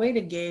have the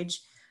weighted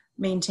gauge,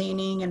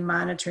 maintaining and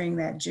monitoring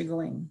that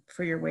jiggling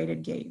for your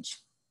weighted gauge.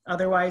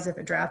 Otherwise, if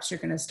it drops, you're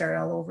going to start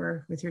all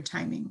over with your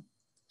timing.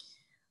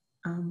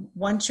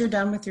 Once you're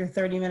done with your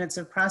 30 minutes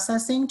of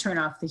processing, turn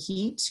off the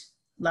heat,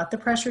 let the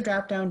pressure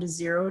drop down to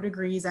 0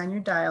 degrees on your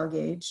dial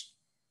gauge.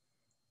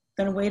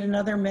 Then wait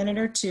another minute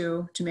or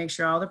two to make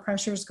sure all the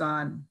pressure is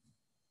gone.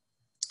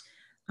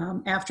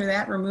 After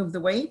that, remove the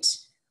weight,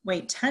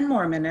 wait 10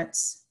 more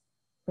minutes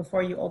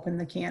before you open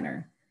the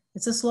canner.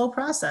 It's a slow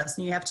process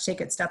and you have to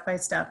take it step by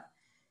step.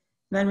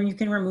 Then you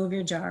can remove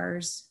your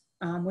jars.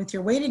 With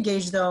your weighted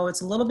gauge though,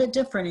 it's a little bit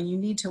different and you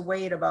need to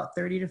wait about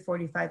 30 to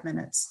 45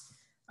 minutes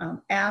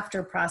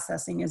after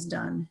processing is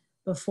done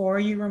before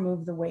you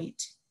remove the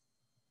weight.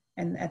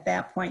 And at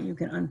that point you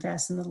can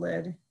unfasten the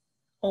lid,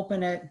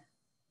 open it,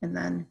 and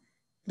then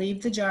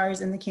leave the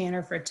jars in the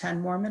canner for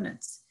 10 more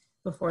minutes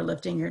before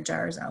lifting your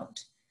jars out.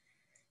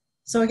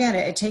 So again,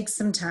 it takes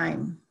some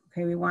time.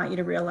 Okay, we want you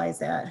to realize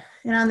that.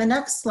 And on the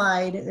next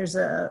slide, there's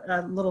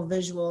a little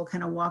visual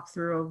kind of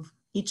walkthrough of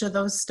each of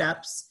those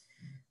steps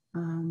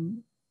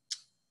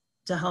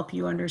to help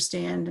you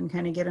understand and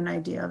kind of get an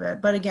idea of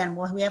it. But again,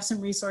 we have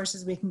some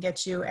resources we can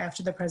get you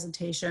after the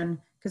presentation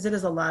because it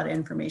is a lot of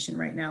information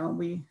right now. And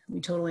we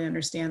totally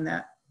understand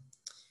that.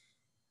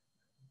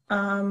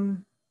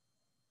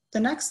 The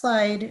next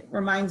slide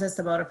reminds us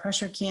about a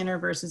pressure canner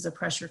versus a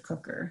pressure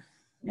cooker.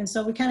 And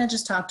so we kind of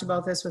just talked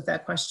about this with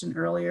that question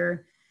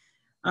earlier.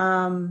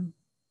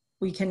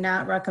 We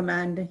cannot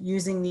recommend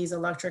using these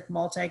electric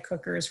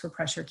multi-cookers for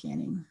pressure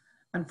canning.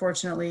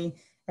 Unfortunately,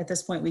 at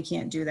this point, we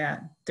can't do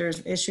that.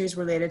 There's issues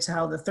related to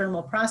how the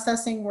thermal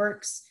processing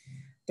works.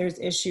 There's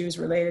issues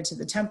related to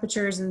the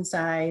temperatures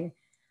inside.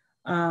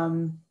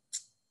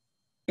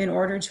 In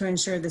order to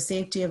ensure the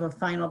safety of a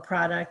final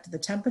product, the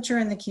temperature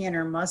in the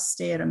canner must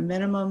stay at a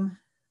minimum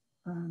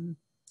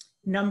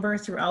number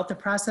throughout the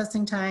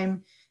processing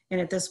time. And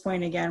at this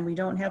point, again, we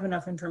don't have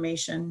enough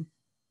information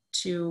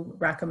to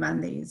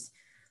recommend these.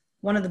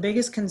 One of the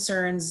biggest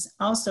concerns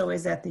also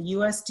is that the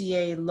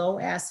USDA low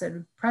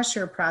acid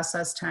pressure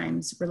process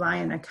times rely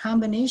on a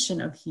combination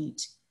of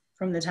heat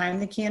from the time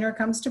the canner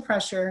comes to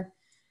pressure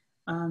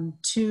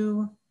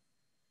to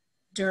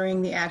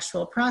during the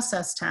actual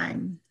process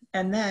time,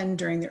 and then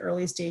during the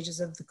early stages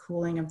of the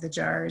cooling of the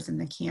jars in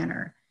the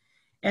canner.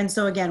 And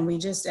so again, we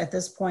just, at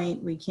this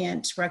point, we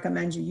can't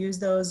recommend you use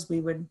those. We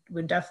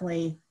would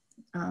definitely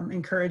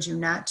encourage you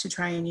not to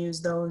try and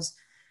use those.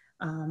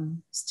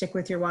 Stick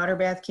with your water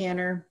bath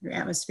canner, your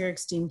atmospheric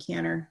steam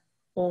canner,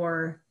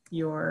 or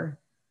your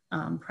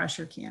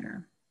pressure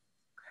canner.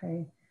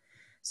 Okay,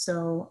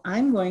 so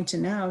I'm going to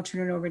now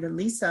turn it over to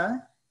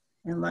Lisa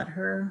and let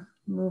her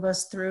move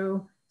us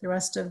through the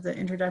rest of the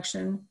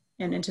introduction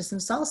and into some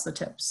salsa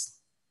tips.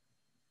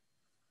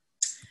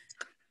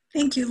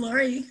 Thank you,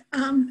 Lori.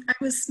 I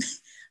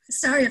was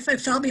sorry if I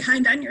fell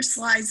behind on your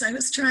slides. I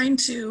was trying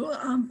to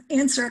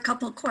answer a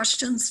couple of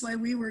questions while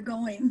we were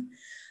going.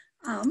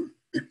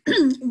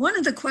 One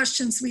of the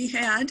questions we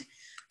had,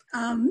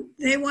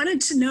 they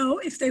wanted to know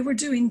if they were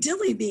doing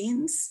dilly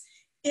beans,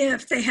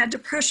 if they had to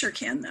pressure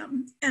can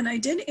them. And I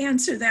did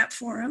answer that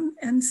for them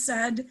and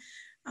said,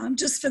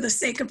 just for the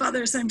sake of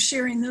others, I'm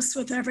sharing this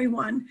with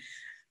everyone.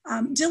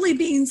 Dilly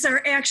beans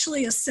are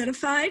actually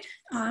acidified.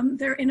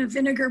 They're in a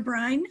vinegar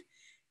brine.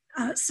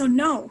 So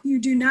no, you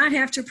do not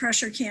have to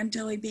pressure can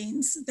dilly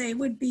beans. They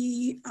would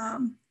be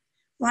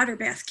water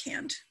bath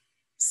canned.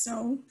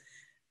 So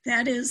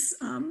that is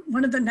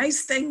one of the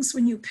nice things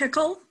when you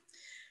pickle.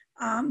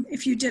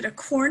 If you did a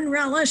corn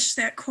relish,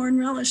 that corn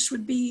relish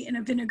would be in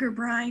a vinegar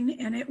brine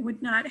and it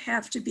would not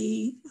have to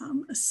be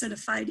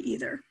acidified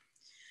either.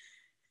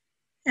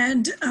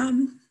 And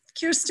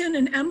Kirsten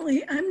and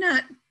Emily,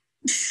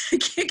 I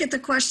can't get the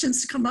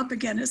questions to come up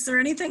again. Is there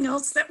anything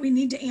else that we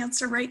need to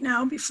answer right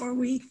now before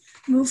we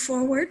move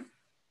forward?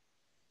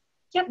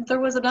 Yep, there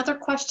was another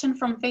question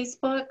from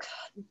Facebook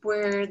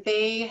where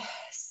they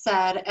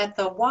said at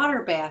the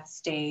water bath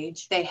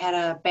stage, they had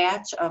a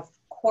batch of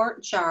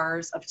quart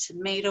jars of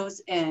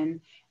tomatoes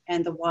in,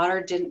 and the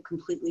water didn't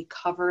completely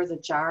cover the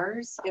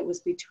jars. It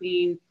was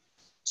between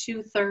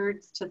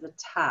 2/3 to the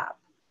top.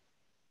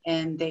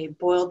 And they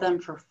boiled them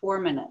for 4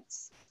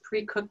 minutes,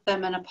 pre-cooked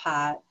them in a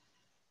pot.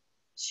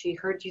 She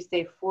heard you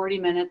say 40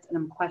 minutes, and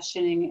I'm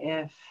questioning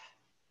if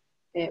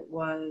it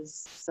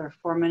was, or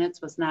 4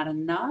 minutes was not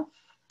enough.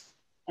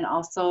 And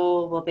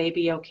also, will they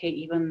be okay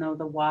even though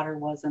the water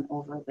wasn't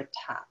over the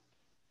top?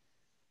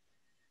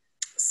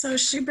 So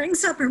she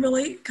brings up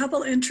a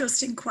couple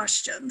interesting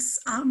questions.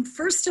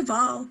 First of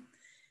all,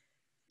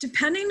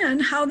 depending on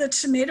how the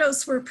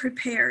tomatoes were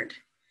prepared,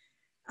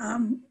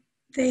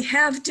 They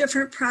have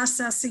different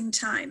processing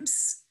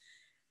times.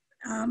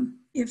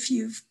 If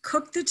you've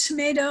cooked the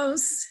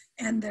tomatoes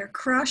and they're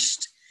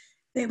crushed,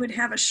 they would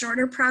have a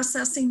shorter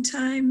processing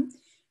time.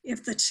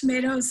 If the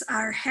tomatoes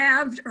are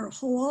halved or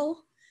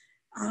whole,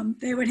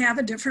 they would have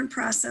a different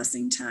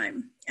processing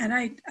time. And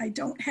I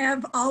don't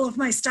have all of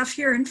my stuff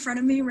here in front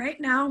of me right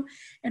now,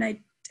 and I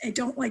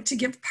don't like to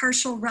give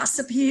partial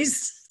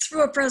recipes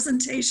through a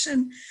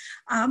presentation.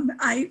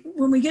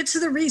 When we get to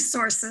the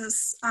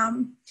resources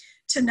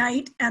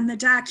tonight and the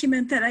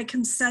document that I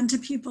can send to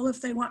people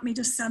if they want me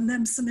to send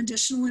them some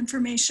additional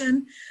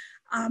information,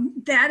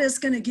 that is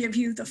going to give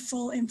you the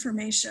full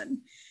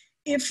information.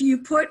 If you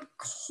put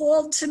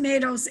cold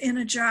tomatoes in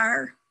a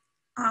jar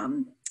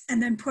and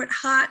then put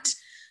hot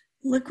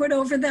liquid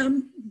over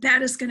them,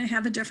 that is going to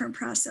have a different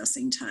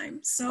processing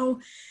time. So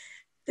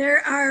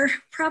there are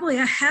probably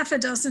a half a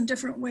dozen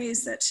different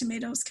ways that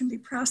tomatoes can be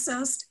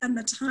processed, and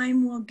the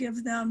time will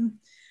give them,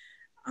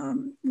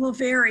 will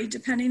vary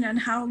depending on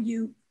how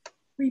you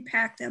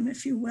repack them,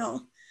 if you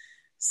will.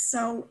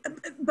 So,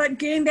 but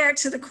getting back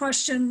to the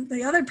question,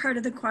 the other part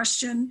of the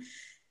question,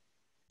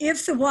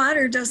 if the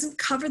water doesn't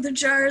cover the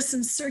jars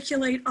and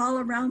circulate all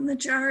around the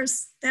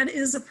jars, that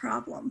is a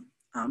problem.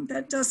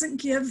 That doesn't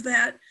give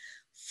that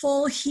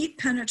full heat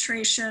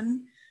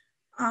penetration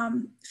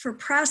for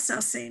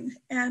processing,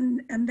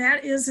 and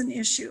that is an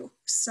issue.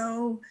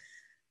 So,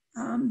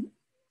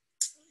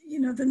 you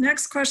know, the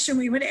next question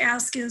we would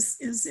ask is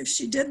if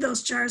she did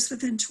those jars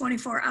within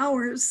 24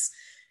 hours,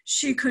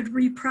 she could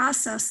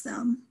reprocess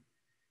them.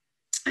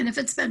 And if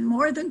it's been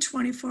more than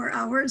 24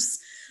 hours,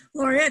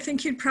 Lori, I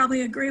think you'd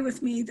probably agree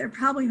with me, they're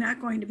probably not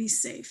going to be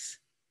safe.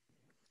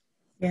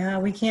 Yeah,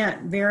 we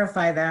can't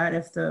verify that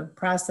if the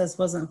process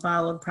wasn't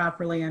followed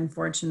properly.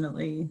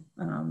 Unfortunately,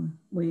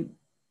 we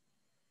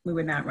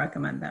would not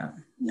recommend that.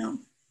 No.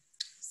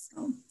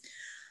 So,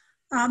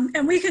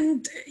 and we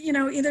can, you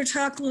know, either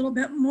talk a little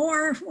bit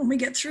more when we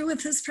get through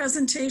with this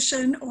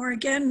presentation, or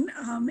again,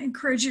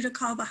 encourage you to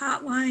call the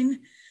hotline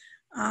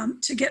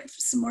to get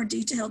some more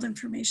detailed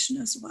information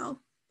as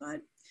well.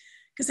 But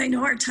because I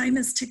know our time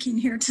is ticking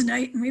here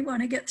tonight and we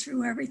want to get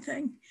through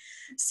everything.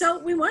 So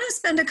we want to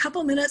spend a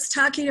couple minutes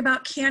talking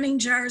about canning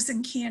jars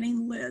and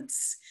canning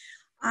lids.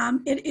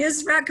 It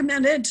is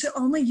recommended to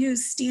only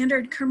use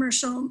standard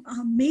commercial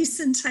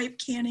mason type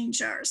canning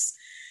jars.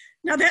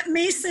 Now that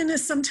mason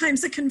is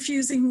sometimes a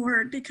confusing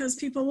word because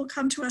people will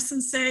come to us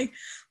and say,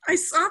 I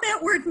saw that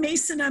word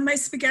mason on my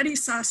spaghetti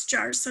sauce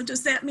jar, so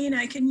does that mean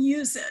I can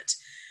use it?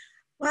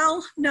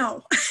 Well,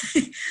 no.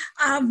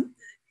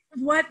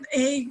 What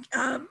a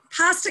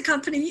pasta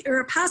company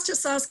or a pasta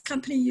sauce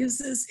company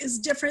uses is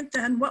different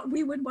than what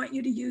we would want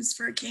you to use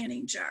for a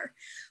canning jar.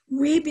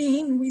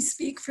 We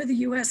speak for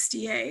the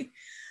USDA.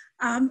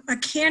 A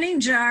canning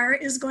jar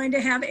is going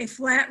to have a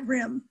flat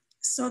rim,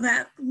 so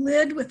that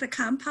lid with the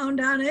compound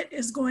on it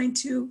is going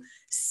to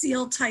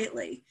seal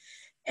tightly.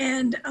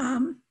 And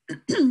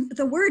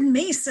the word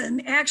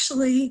mason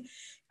actually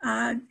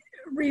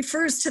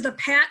refers to the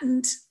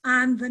patent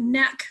on the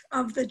neck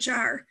of the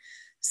jar.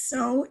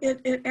 So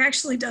it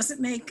actually doesn't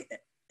make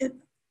it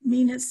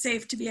mean it's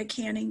safe to be a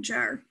canning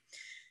jar.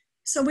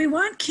 So we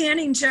want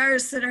canning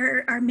jars that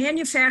are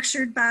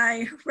manufactured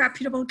by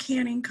reputable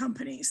canning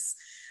companies.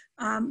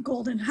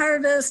 Golden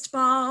Harvest,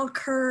 Ball,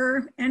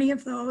 Kerr, any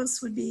of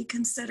those would be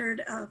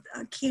considered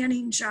a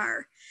canning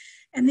jar.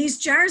 And these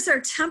jars are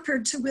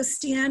tempered to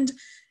withstand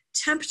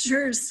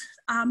temperatures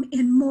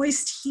in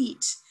moist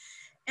heat.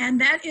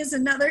 And that is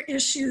another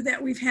issue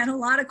that we've had a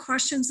lot of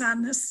questions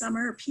on this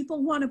summer.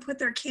 People want to put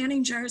their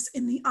canning jars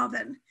in the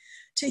oven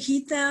to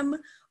heat them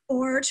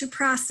or to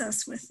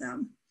process with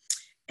them.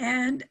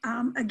 And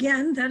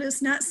again, that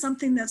is not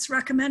something that's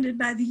recommended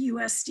by the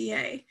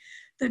USDA.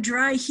 The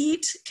dry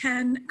heat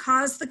can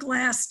cause the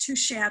glass to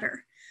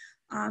shatter,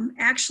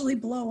 actually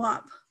blow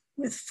up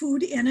with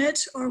food in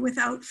it or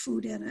without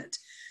food in it.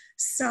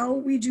 So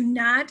we do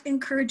not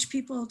encourage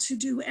people to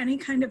do any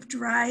kind of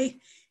dry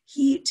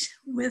heat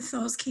with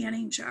those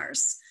canning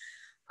jars.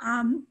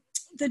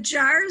 The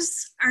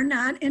jars are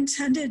not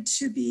intended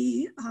to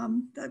be,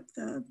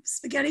 the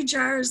spaghetti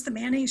jars, the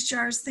mayonnaise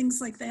jars, things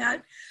like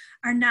that,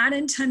 are not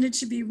intended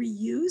to be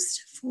reused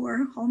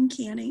for home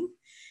canning,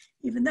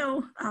 even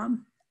though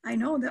I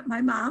know that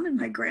my mom and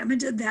my grandma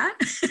did that,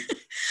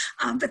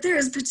 but there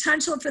is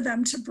potential for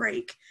them to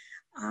break.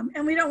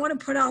 And we don't want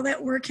to put all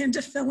that work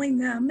into filling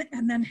them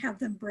and then have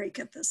them break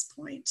at this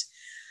point.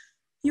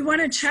 You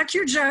want to check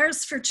your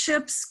jars for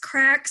chips,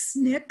 cracks,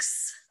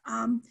 nicks.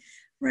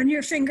 Run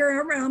your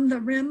finger around the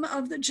rim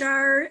of the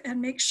jar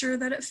and make sure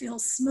that it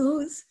feels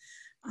smooth.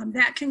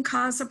 That can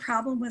cause a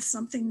problem with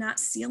something not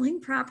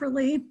sealing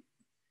properly.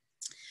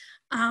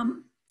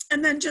 And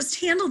then just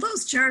handle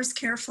those jars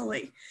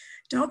carefully.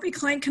 Don't be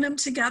clanking them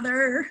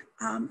together.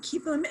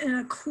 Keep them in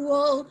a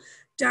cool,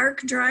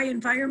 dark, dry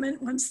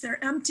environment once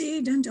they're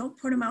emptied, and don't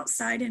put them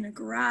outside in a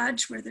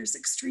garage where there's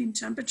extreme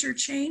temperature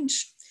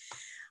change.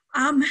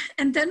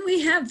 And then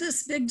we have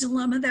this big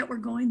dilemma that we're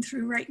going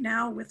through right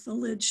now with the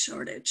lid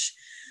shortage.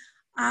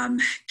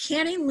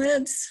 Canning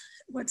lids,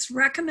 what's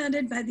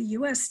recommended by the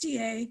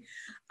USDA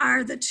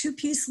are the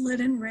 2-piece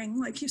lid and ring,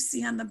 like you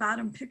see on the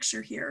bottom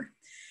picture here.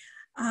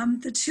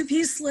 The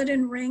 2-piece lid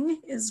and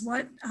ring is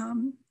what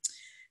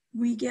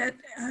we get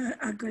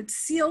a good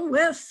seal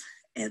with.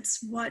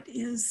 It's what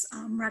is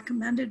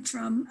recommended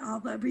from all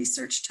the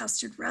research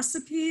tested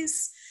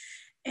recipes.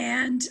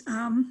 And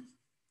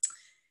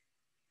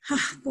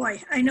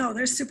boy, I know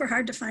they're super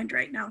hard to find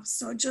right now.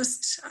 So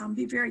just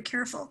be very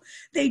careful.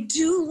 They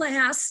do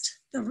last,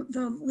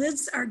 the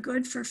lids are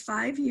good for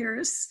 5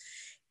 years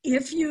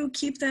if you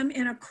keep them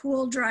in a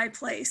cool, dry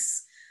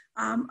place.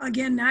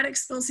 Again, not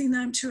exposing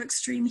them to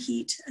extreme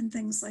heat and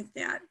things like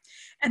that.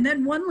 And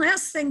then one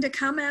last thing to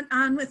comment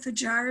on with the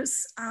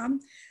jars,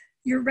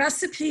 your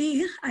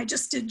recipe, I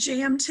just did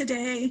jam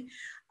today.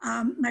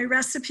 My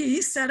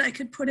recipe said I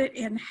could put it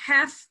in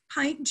 1/2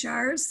 pint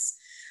jars.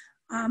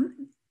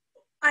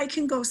 I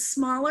can go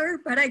smaller,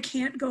 but I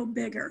can't go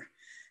bigger.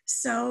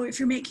 So if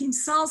you're making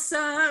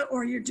salsa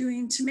or you're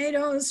doing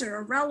tomatoes or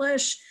a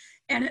relish,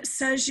 and it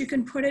says you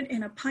can put it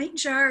in a pint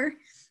jar,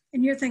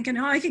 and you're thinking,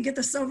 oh, I could get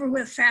this over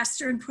with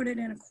faster and put it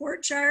in a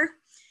quart jar,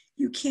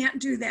 you can't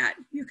do that.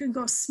 You can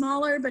go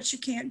smaller, but you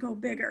can't go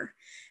bigger.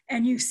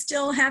 And you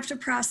still have to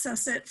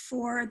process it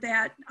for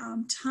that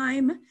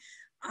time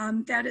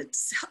that it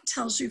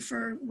tells you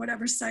for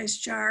whatever size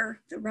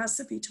jar the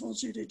recipe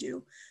told you to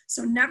do.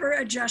 So never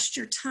adjust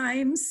your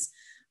times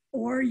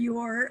or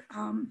your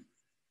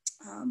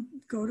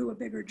go to a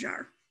bigger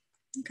jar,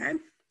 okay?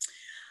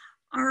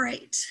 All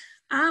right,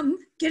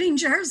 getting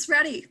jars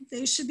ready.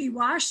 They should be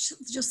washed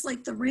just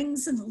like the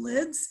rings and the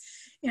lids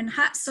in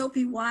hot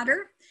soapy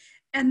water.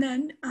 And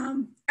then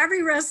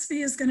every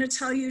recipe is gonna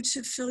tell you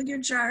to fill your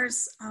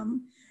jars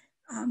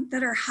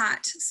that are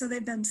hot. So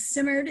they've been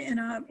simmered in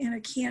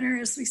a canner,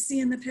 as we see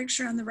in the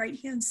picture on the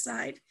right-hand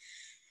side.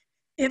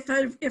 If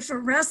a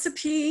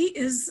recipe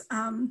is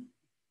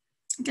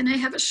gonna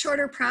have a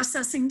shorter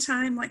processing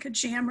time, like a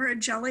jam or a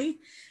jelly,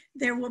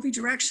 there will be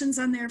directions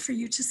on there for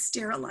you to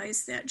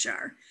sterilize that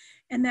jar.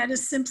 And that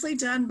is simply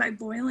done by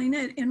boiling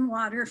it in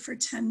water for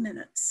 10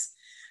 minutes.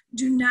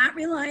 Do not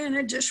rely on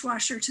a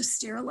dishwasher to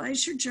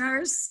sterilize your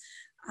jars.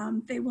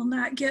 They will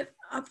not get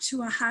up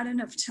to a hot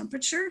enough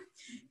temperature.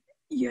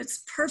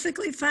 It's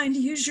perfectly fine to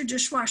use your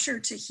dishwasher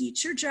to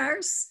heat your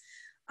jars,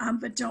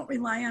 but don't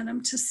rely on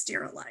them to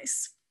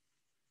sterilize.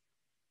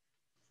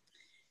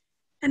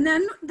 And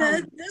then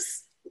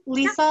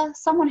Lisa,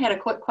 someone had a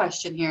quick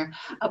question here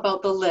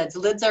about the lids.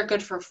 Lids are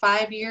good for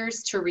 5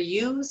 years to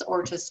reuse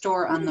or to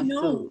store on the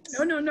food?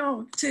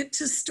 No,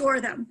 to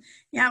store them.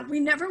 Yeah, we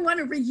never want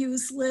to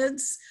reuse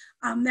lids.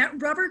 That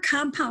rubber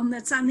compound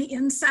that's on the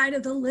inside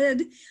of the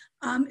lid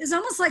is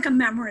almost like a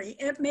memory.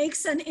 It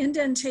makes an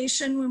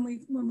indentation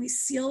when we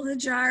seal the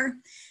jar,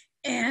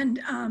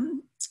 and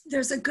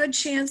there's a good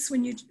chance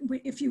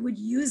if you would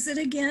use it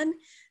again,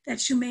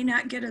 that you may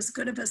not get as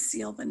good of a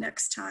seal the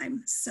next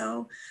time.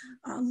 So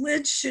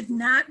lids should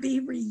not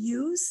be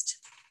reused.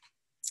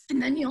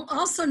 And then you'll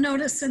also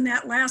notice in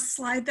that last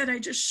slide that I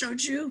just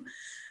showed you,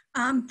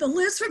 the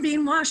lids were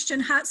being washed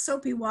in hot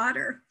soapy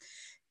water.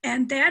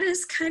 And that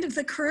is kind of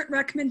the current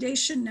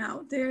recommendation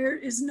now. There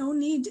is no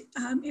need,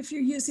 if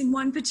you're using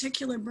one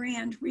particular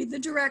brand, read the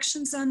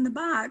directions on the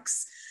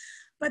box,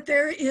 but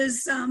there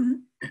is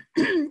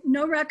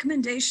no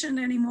recommendation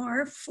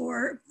anymore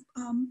for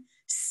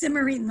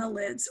simmering the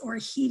lids or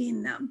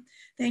heating them.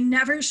 They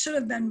never should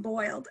have been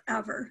boiled,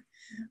 ever.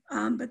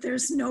 But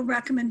there's no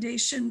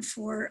recommendation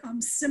for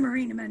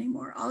simmering them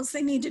anymore. All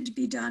they needed to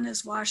be done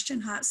is washed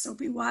in hot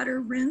soapy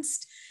water,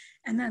 rinsed,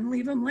 and then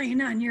leave them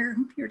laying on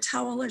your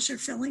towel as you're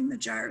filling the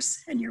jars,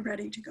 and you're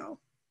ready to go.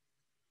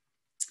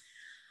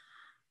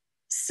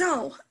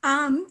 So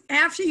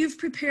after you've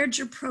prepared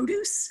your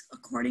produce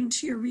according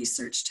to your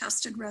research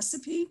tested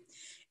recipe,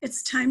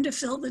 it's time to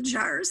fill the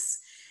jars.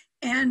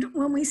 And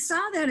when we saw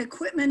that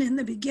equipment in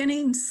the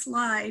beginning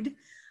slide,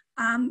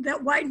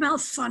 that wide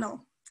mouth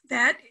funnel,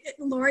 that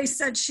Lori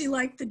said she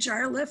liked the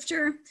jar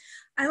lifter.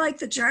 I like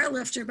the jar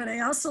lifter, but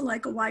I also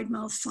like a wide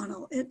mouth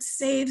funnel. It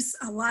saves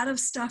a lot of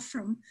stuff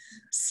from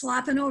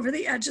slopping over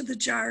the edge of the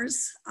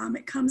jars.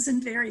 It comes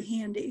in very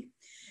handy.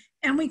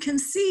 And we can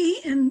see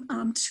in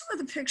 2 of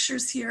the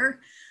pictures here,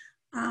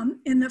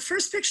 in the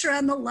first picture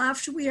on the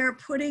left, we are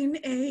putting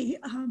a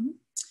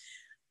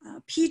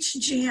peach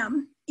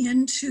jam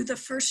into the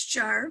first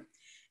jar.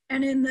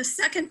 And in the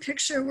second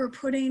picture, we're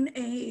putting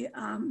a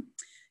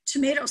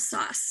tomato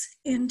sauce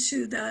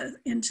into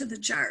the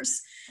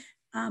jars.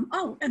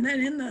 And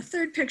then in the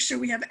third picture,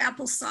 we have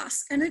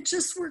applesauce. And it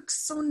just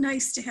works so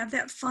nice to have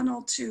that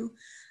funnel to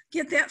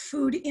get that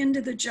food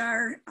into the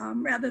jar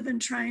rather than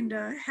trying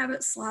to have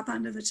it slop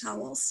onto the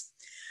towels.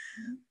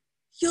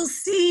 You'll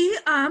see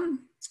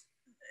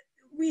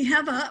we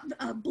have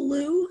a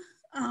blue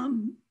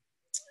on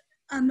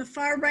the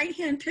far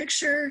right-hand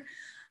picture,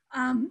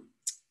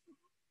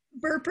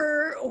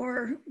 burper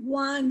or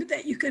wand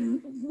that you can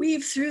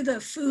weave through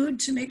the food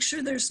to make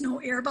sure there's no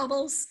air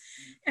bubbles.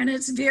 And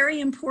it's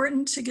very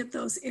important to get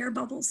those air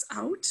bubbles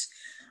out.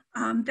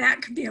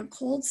 That could be a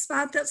cold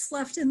spot that's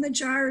left in the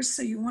jars,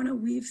 so you want to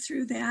weave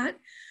through that.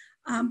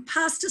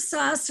 Pasta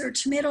sauce or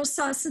tomato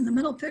sauce in the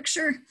middle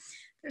picture,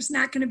 there's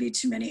not going to be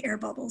too many air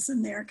bubbles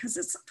in there because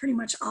it's pretty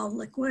much all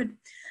liquid.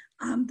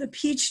 The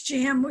peach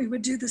jam, we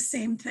would do the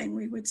same thing.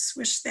 We would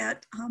swish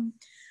that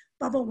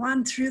bubble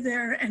wand through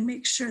there and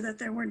make sure that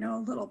there were no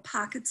little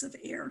pockets of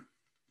air.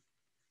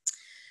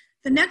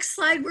 The next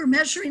slide, we're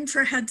measuring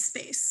for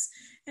headspace.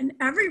 And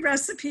every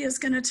recipe is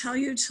going to tell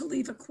you to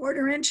leave a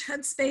 1/4 inch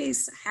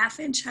headspace, a 1/2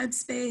 inch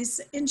headspace,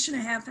 1.5 inch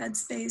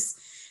headspace.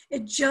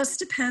 It just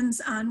depends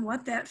on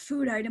what that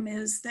food item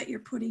is that you're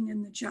putting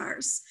in the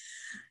jars.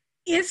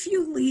 If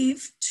you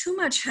leave too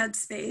much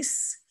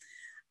headspace,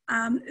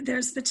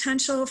 there's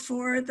potential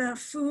for the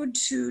food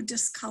to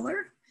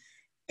discolor,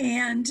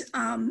 and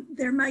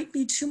there might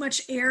be too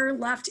much air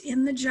left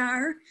in the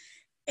jar,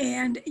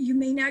 and you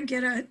may not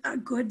get a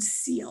good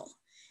seal.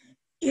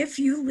 If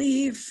you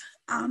leave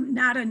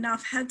not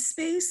enough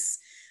headspace,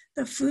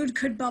 the food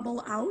could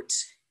bubble out,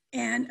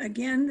 and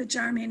again, the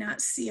jar may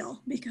not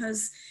seal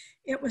because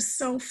it was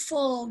so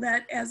full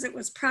that as it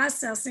was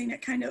processing,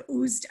 it kind of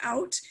oozed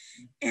out,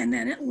 and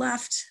then it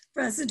left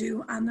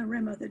residue on the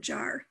rim of the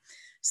jar.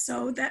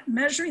 So that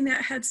measuring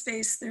that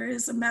headspace, there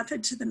is a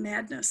method to the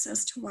madness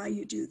as to why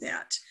you do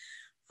that.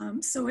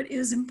 So it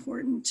is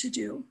important to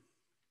do.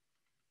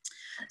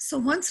 So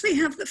once we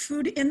have the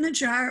food in the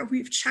jar,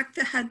 we've checked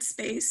the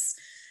headspace.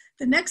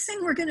 The next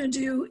thing we're gonna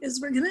do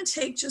is we're gonna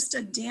take just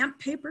a damp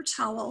paper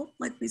towel,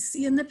 like we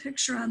see in the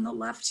picture on the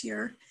left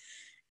here,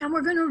 and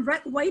we're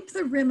gonna wipe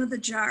the rim of the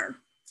jar.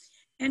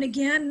 And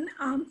again,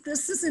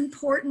 this is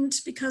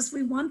important because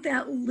we want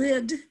that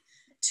lid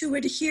to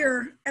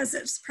adhere as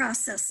it's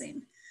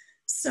processing.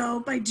 So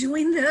by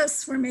doing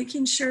this, we're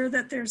making sure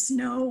that there's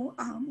no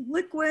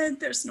liquid,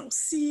 there's no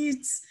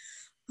seeds,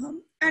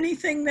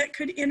 anything that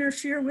could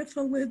interfere with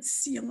the lid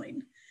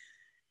sealing.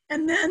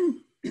 And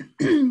then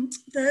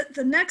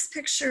the next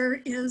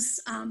picture is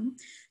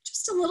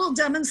just a little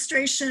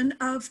demonstration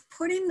of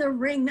putting the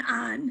ring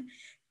on.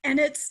 And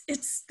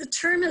the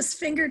term is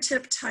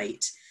fingertip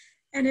tight.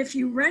 And if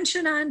you wrench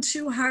it on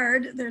too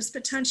hard, there's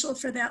potential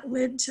for that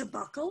lid to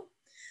buckle.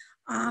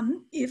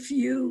 If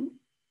you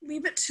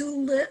leave it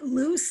too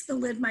loose, the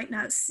lid might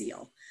not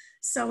seal.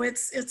 So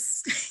it's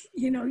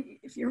you know,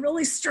 if you're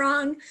really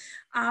strong,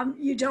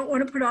 you don't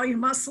want to put all your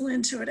muscle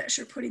into it as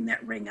you're putting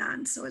that ring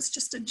on. So it's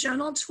just a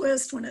gentle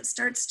twist when it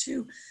starts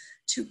to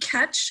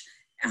catch.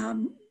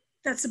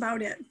 That's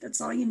about it. That's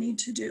all you need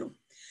to do.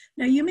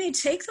 Now you may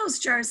take those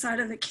jars out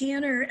of the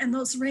canner and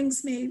those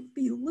rings may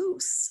be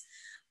loose.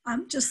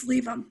 Just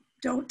leave them.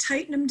 Don't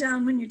tighten them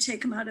down when you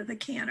take them out of the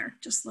canner.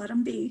 Just let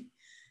them be.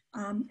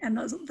 And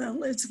the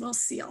lids will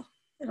seal.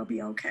 It'll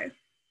be okay.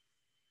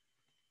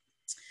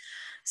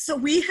 So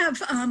we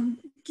have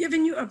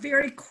given you a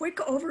very quick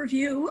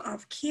overview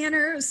of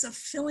canners, of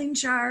filling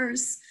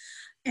jars,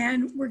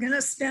 and we're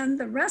gonna spend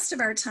the rest of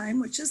our time,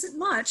 which isn't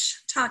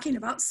much, talking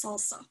about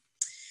salsa.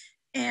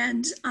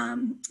 And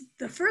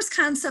the first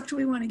concept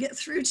we wanna get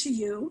through to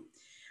you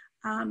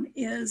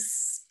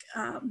is,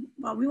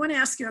 well, we wanna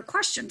ask you a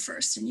question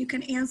first, and you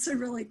can answer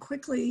really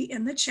quickly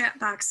in the chat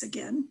box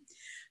again.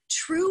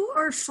 True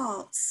or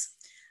false?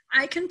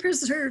 I can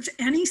preserve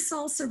any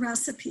salsa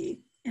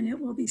recipe and it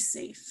will be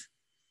safe.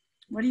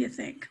 What do you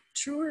think?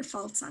 True or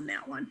false on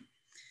that one?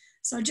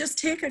 So just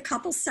take a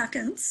couple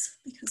seconds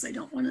because I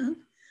don't want to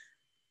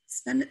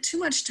spend too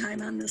much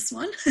time on this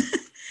one.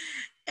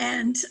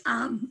 And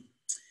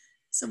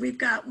so we've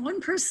got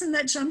one person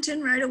that jumped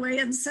in right away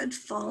and said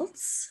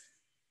false.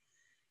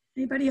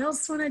 Anybody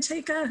else want to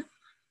take a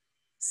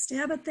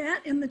stab at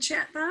that in the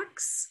chat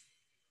box?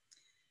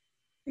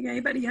 We got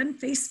anybody on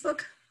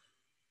Facebook?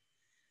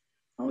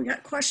 Oh, we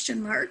got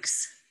question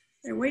marks.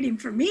 They're waiting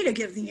for me to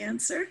give the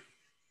answer.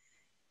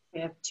 We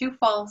have 2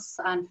 false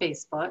on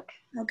Facebook.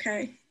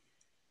 Okay.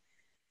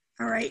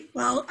 All right.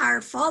 Well,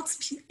 our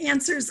false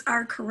answers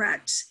are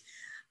correct.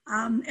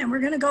 And we're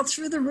going to go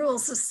through the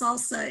rules of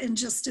salsa in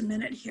just a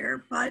minute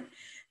here. But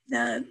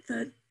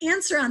the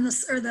answer on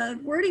this, or the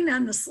wording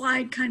on the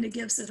slide kind of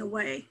gives it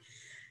away.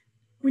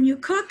 When you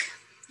cook,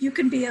 you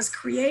can be as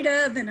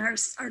creative and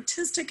as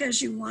artistic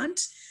as you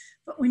want.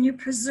 But when you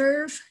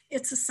preserve,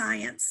 it's a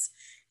science.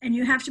 And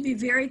you have to be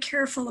very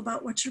careful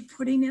about what you're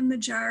putting in the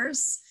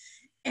jars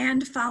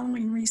and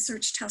following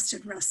research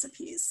tested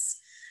recipes.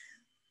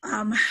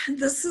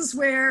 This is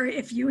where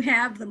if you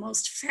have the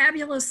most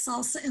fabulous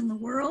salsa in the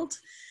world,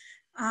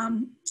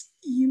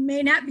 you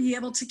may not be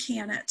able to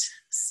can it.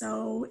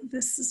 So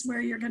this is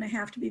where you're gonna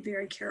have to be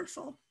very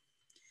careful.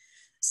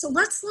 So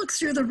let's look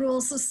through the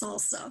rules of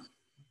salsa.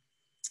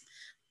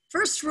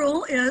 First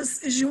rule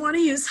is you wanna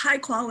use high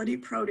quality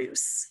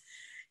produce.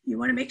 You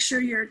wanna make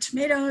sure your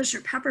tomatoes,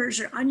 your peppers,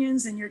 your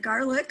onions, and your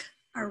garlic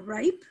are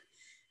ripe.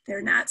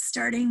 They're not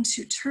starting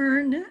to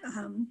turn.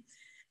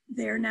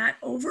 They're not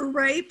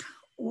overripe,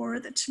 or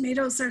the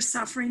tomatoes are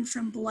suffering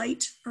from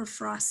blight or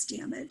frost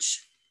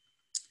damage.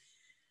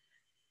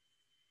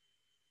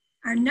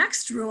 Our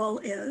next rule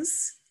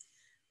is,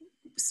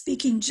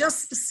 speaking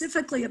just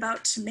specifically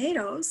about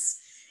tomatoes,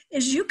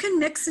 is you can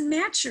mix and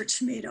match your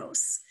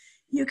tomatoes.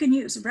 You can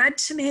use red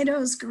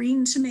tomatoes,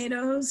 green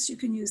tomatoes. You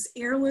can use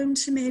heirloom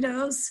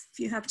tomatoes. If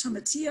you have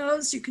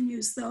tomatillos, you can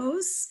use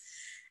those,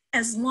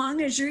 as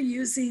long as you're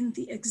using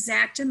the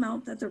exact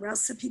amount that the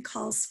recipe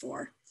calls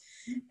for.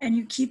 And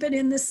you keep it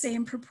in the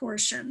same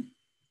proportion.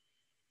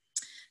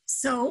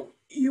 So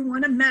you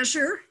want to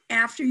measure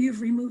after you've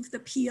removed the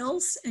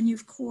peels and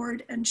you've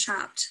cored and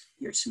chopped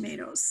your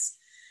tomatoes.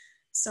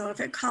 So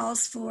if it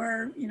calls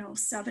for,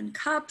 7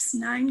 cups,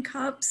 9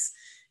 cups,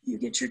 you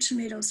get your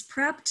tomatoes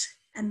prepped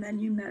and then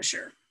you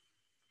measure.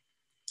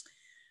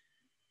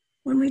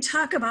 When we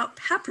talk about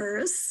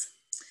peppers,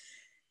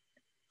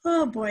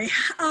 oh boy,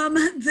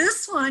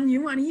 this one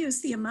you want to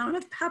use the amount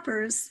of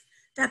peppers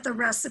that the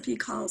recipe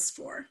calls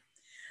for.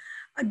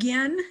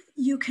 Again,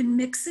 you can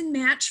mix and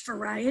match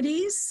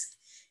varieties.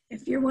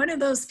 If you're one of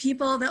those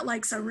people that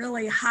likes a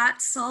really hot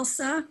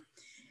salsa,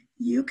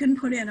 you can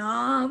put in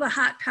all the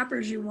hot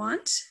peppers you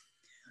want.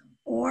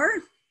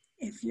 Or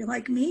if you're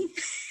like me,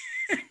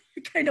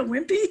 you're kind of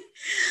wimpy,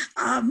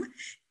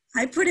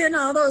 I put in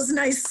all those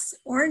nice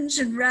orange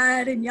and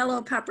red and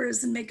yellow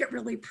peppers and make it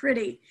really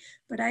pretty.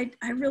 But I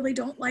really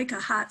don't like a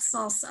hot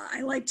salsa.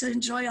 I like to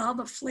enjoy all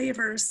the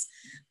flavors,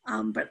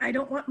 but I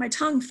don't want my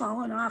tongue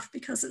falling off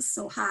because it's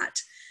so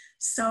hot.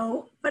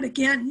 So, but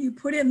again, you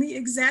put in the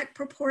exact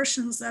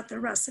proportions that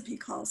the recipe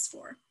calls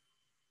for.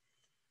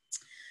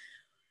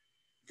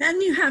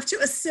 Then you have to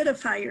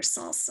acidify your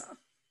salsa.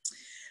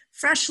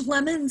 Fresh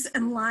lemons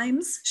and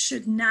limes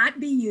should not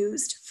be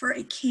used for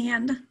a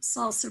canned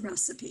salsa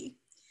recipe.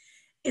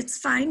 It's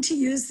fine to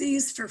use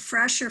these for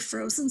fresh or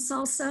frozen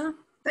salsa,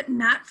 but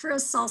not for a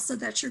salsa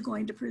that you're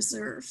going to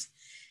preserve.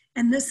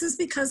 And this is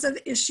because of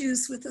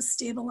issues with a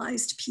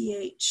stabilized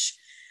pH.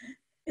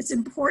 It's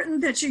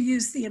important that you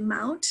use the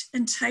amount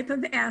and type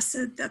of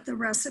acid that the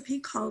recipe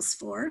calls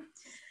for.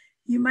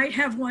 You might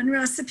have one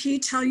recipe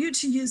tell you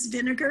to use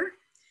vinegar,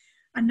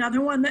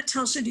 another one that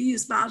tells you to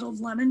use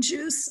bottled lemon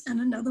juice, and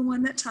another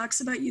one that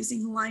talks about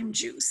using lime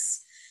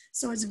juice.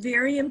 So it's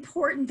very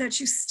important that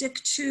you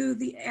stick to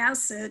the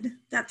acid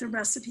that the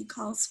recipe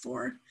calls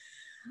for.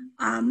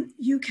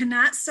 You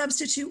cannot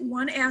substitute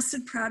one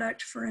acid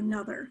product for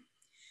another.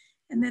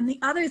 And then the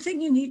other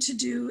thing you need to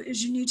do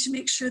is you need to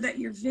make sure that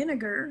your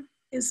vinegar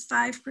is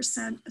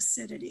 5%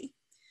 acidity.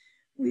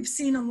 We've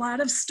seen a lot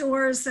of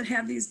stores that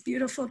have these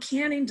beautiful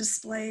canning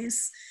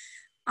displays,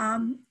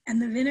 and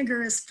the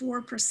vinegar is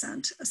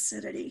 4%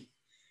 acidity.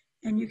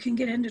 And you can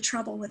get into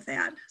trouble with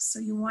that. So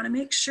you want to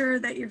make sure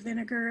that your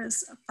vinegar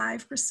is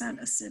 5%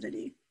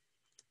 acidity.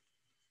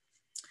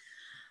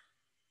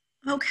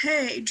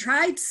 Okay,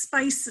 dried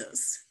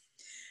spices.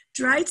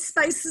 Dried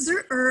spices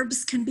or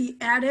herbs can be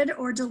added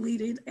or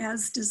deleted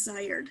as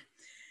desired.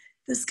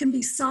 This can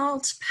be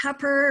salt,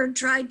 pepper,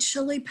 dried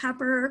chili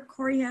pepper,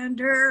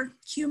 coriander,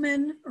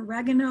 cumin,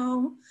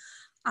 oregano,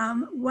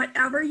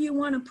 whatever you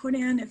want to put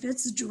in. If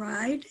it's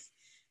dried,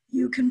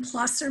 you can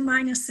plus or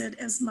minus it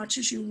as much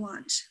as you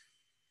want.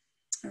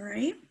 All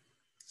right.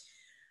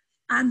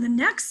 On the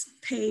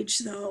next page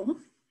though,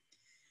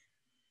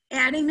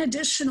 adding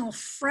additional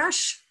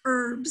fresh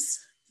herbs,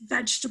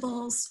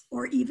 vegetables,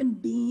 or even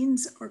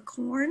beans or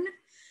corn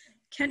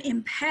can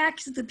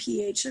impact the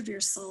pH of your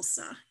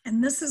salsa.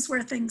 And this is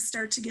where things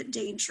start to get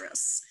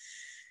dangerous,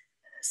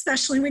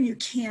 especially when you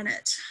can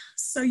it.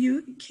 So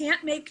you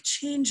can't make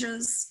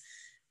changes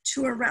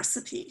to a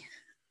recipe.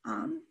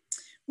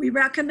 We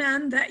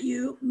recommend that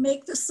you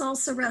make the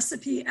salsa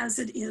recipe as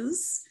it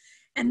is.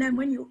 And then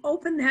when you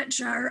open that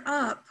jar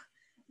up,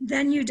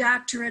 then you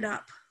doctor it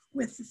up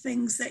with the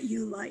things that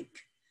you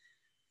like.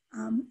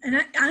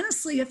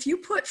 Honestly, if you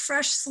put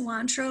fresh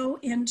cilantro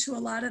into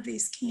a lot of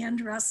these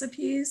canned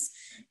recipes,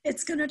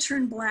 it's going to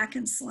turn black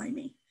and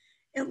slimy.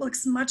 It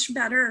looks much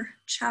better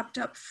chopped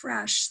up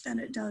fresh than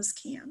it does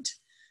canned.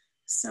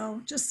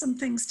 So just some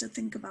things to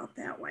think about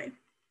that way.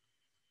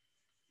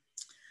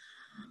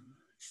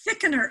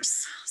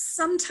 Thickeners.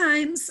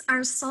 Sometimes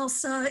our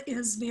salsa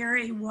is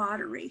very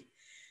watery.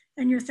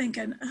 And you're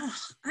thinking, oh,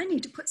 I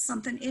need to put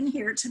something in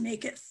here to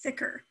make it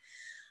thicker.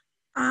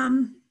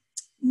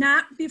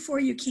 Not before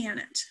you can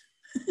it.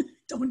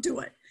 Don't do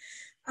it.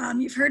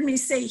 You've heard me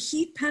say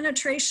heat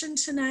penetration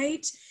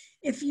tonight.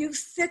 If you've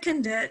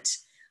thickened it,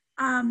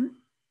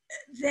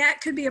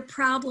 that could be a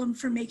problem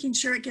for making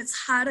sure it gets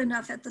hot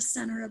enough at the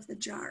center of the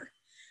jar.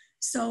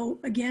 So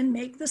again,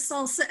 make the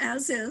salsa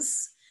as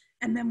is.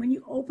 And then when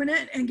you open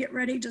it and get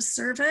ready to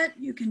serve it,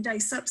 you can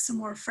dice up some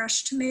more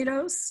fresh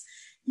tomatoes.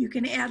 You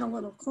can add a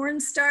little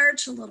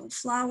cornstarch, a little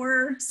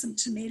flour, some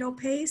tomato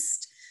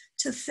paste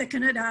to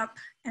thicken it up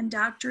and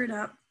doctor it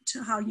up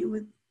to how you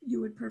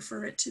would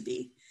prefer it to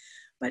be.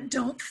 But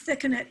don't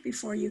thicken it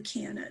before you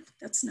can it.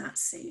 That's not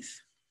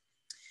safe.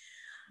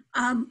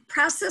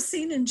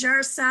 Processing in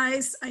jar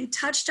size. I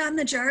touched on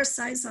the jar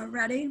size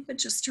already, but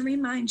just to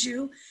remind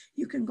you,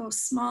 you can go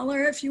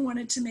smaller if you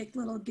wanted to make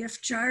little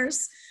gift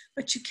jars,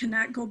 but you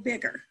cannot go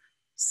bigger.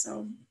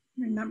 So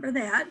remember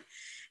that.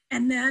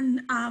 And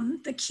then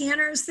the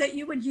canners that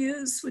you would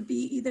use would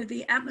be either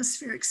the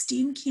atmospheric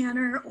steam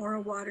canner or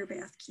a water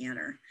bath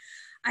canner.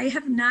 I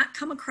have not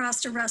come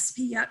across a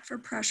recipe yet for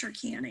pressure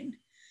canning.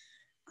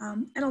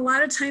 And a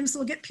lot of times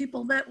we'll get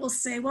people that will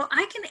say, well,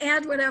 I can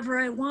add whatever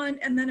I want,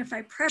 and then if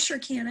I pressure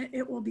can it,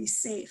 it will be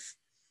safe.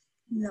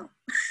 No,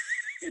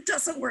 it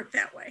doesn't work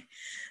that way.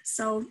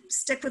 So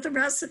stick with the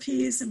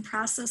recipes and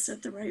process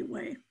it the right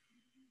way.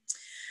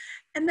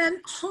 And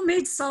then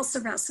homemade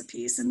salsa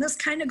recipes. And this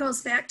kind of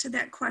goes back to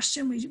that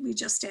question we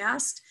just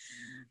asked.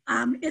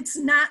 It's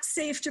not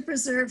safe to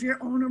preserve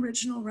your own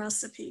original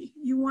recipe.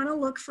 You want to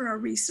look for a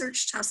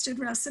research-tested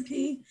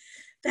recipe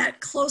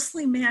that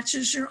closely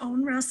matches your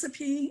own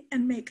recipe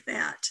and make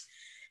that.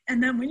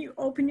 And then when you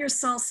open your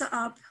salsa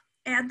up,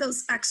 add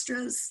those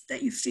extras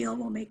that you feel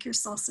will make your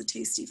salsa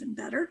taste even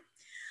better.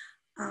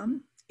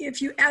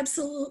 If you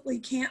absolutely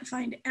can't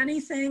find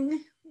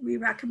anything, we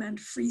recommend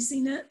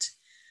freezing it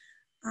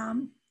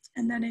and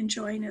then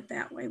enjoying it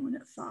that way when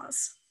it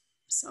thaws.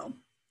 So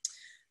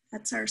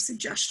that's our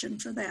suggestion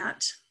for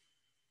that.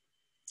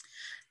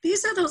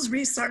 These are those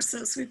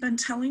resources we've been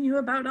telling you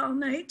about all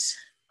night.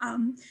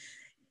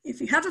 If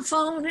you have a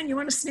phone and you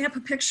want to snap a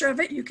picture of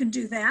it, you can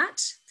do that.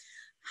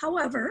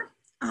 However,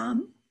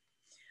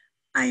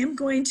 I am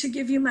going to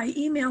give you my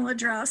email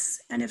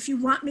address, and if you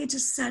want me to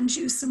send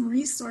you some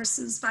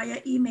resources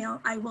via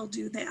email, I will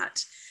do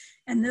that.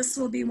 And this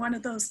will be one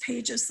of those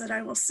pages that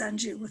I will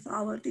send you with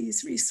all of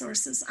these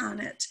resources on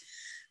it.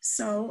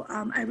 So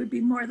I would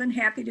be more than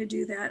happy to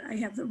do that. I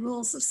have the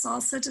rules of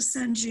salsa to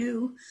send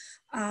you,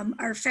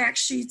 our fact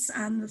sheets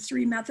on the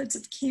 3 methods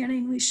of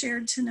canning we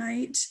shared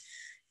tonight,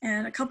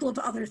 and a couple of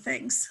other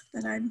things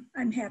that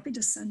I'm happy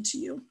to send to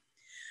you.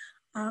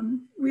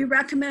 We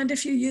recommend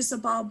if you use a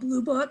Ball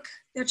Blue Book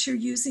that you're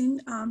using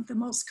the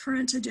most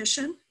current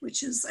edition,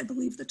 which is, I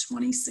believe, the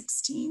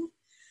 2016.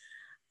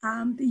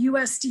 The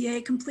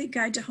USDA Complete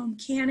Guide to Home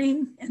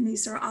Canning, and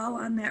these are all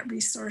on that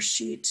resource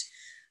sheet,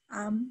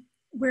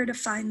 where to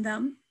find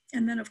them.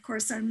 And then, of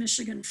course, our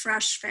Michigan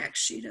Fresh fact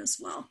sheet as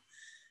well.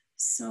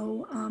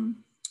 So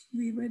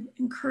we would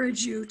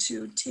encourage you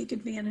to take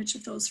advantage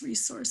of those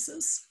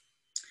resources.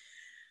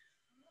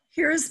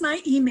 Here is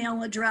my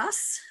email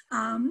address.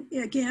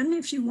 Again,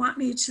 if you want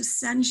me to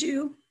send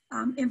you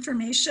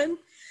information,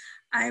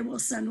 I will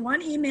send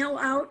one email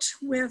out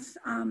with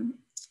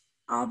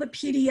all the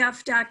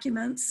PDF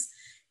documents,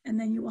 and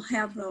then you will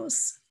have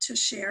those to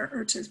share,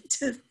 or you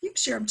can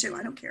share them too,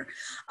 I don't care,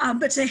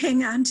 but to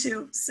hang on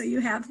to, so you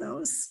have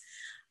those.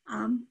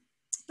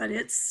 But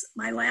it's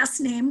my last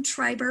name,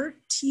 Treiber,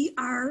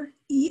 T-R-E-I-B-E-R,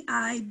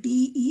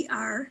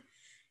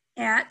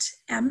 at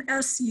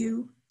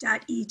msu.edu.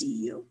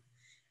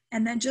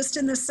 And then just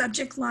in the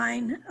subject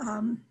line,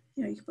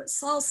 you can put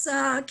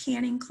salsa,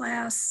 canning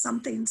class,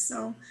 something.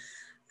 So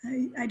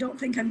I don't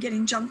think I'm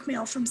getting junk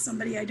mail from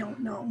somebody I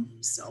don't know.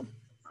 So,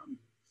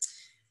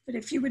 but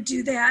if you would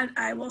do that,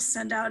 I will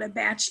send out a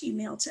batch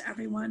email to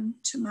everyone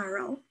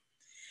tomorrow.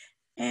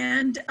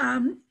 And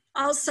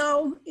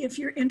also, if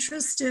you're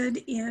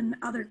interested in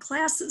other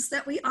classes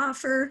that we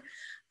offer,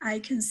 I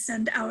can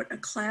send out a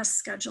class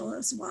schedule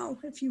as well,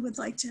 if you would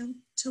like to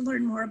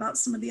learn more about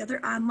some of the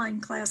other online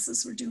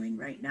classes we're doing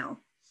right now.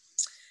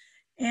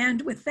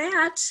 And with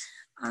that,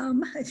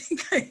 I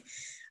think I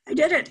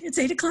did it. It's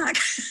 8 o'clock.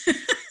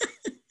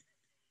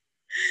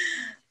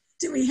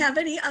 Do we have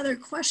any other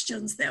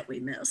questions that we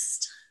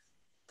missed?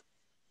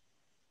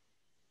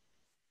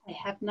 I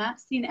have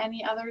not seen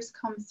any others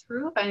come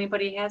through. If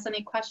anybody has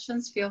any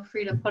questions, feel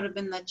free to put them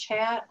in the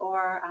chat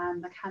or on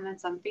the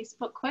comments on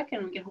Facebook quick,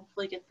 and we can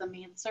hopefully get them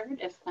answered.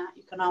 If not,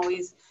 you can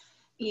always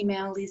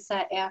email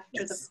Lisa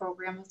after the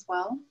program as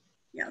well.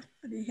 Yeah,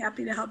 I'd be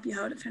happy to help you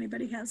out if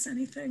anybody has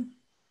anything.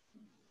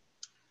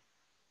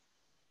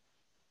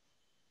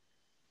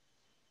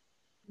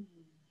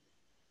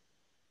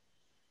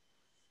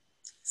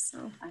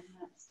 So I'm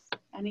not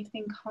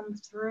anything come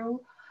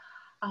through.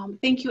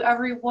 Thank you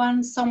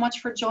everyone so much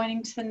for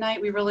joining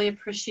tonight. We really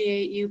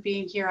appreciate you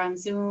being here on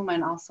Zoom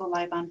and also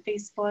live on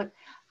Facebook.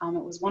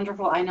 It was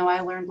wonderful. I know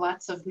I learned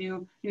lots of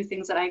new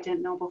things that I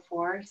didn't know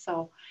before.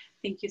 So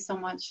thank you so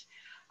much,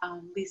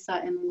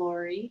 Lisa and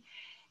Lori.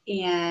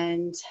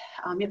 And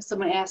if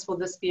someone asked, will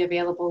this be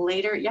available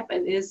later? Yep,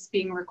 it is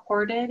being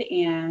recorded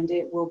and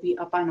it will be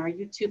up on our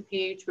YouTube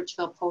page, which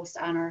they'll post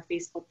on our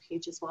Facebook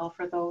page as well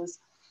for those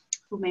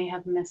who may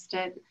have missed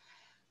it.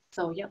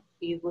 So yep,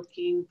 be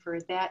looking for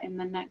that in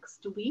the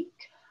next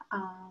week.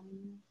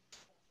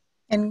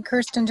 And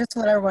Kirsten, just to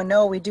let everyone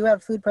know, we do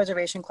have food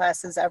preservation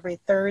classes every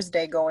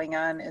Thursday going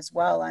on as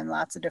well on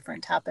lots of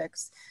different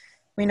topics.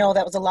 We know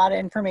that was a lot of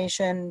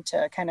information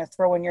to kind of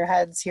throw in your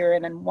heads here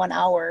in 1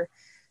 hour.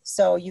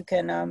 So you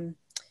can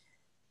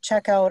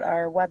check out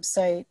our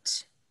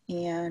website,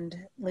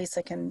 and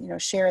Lisa can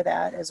share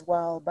that as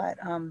well. But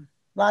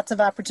lots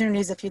of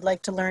opportunities if you'd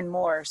like to learn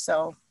more.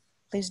 So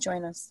please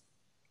join us.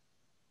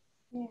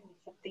 Yeah,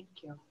 thank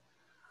you.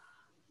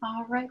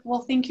 All right. Well,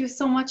 thank you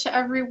so much,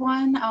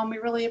 everyone. We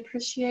really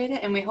appreciate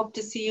it, and we hope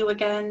to see you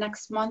again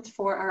next month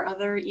for our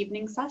other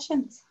evening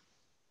sessions.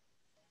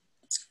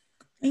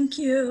 thank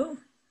you.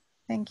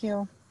 Thank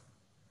you.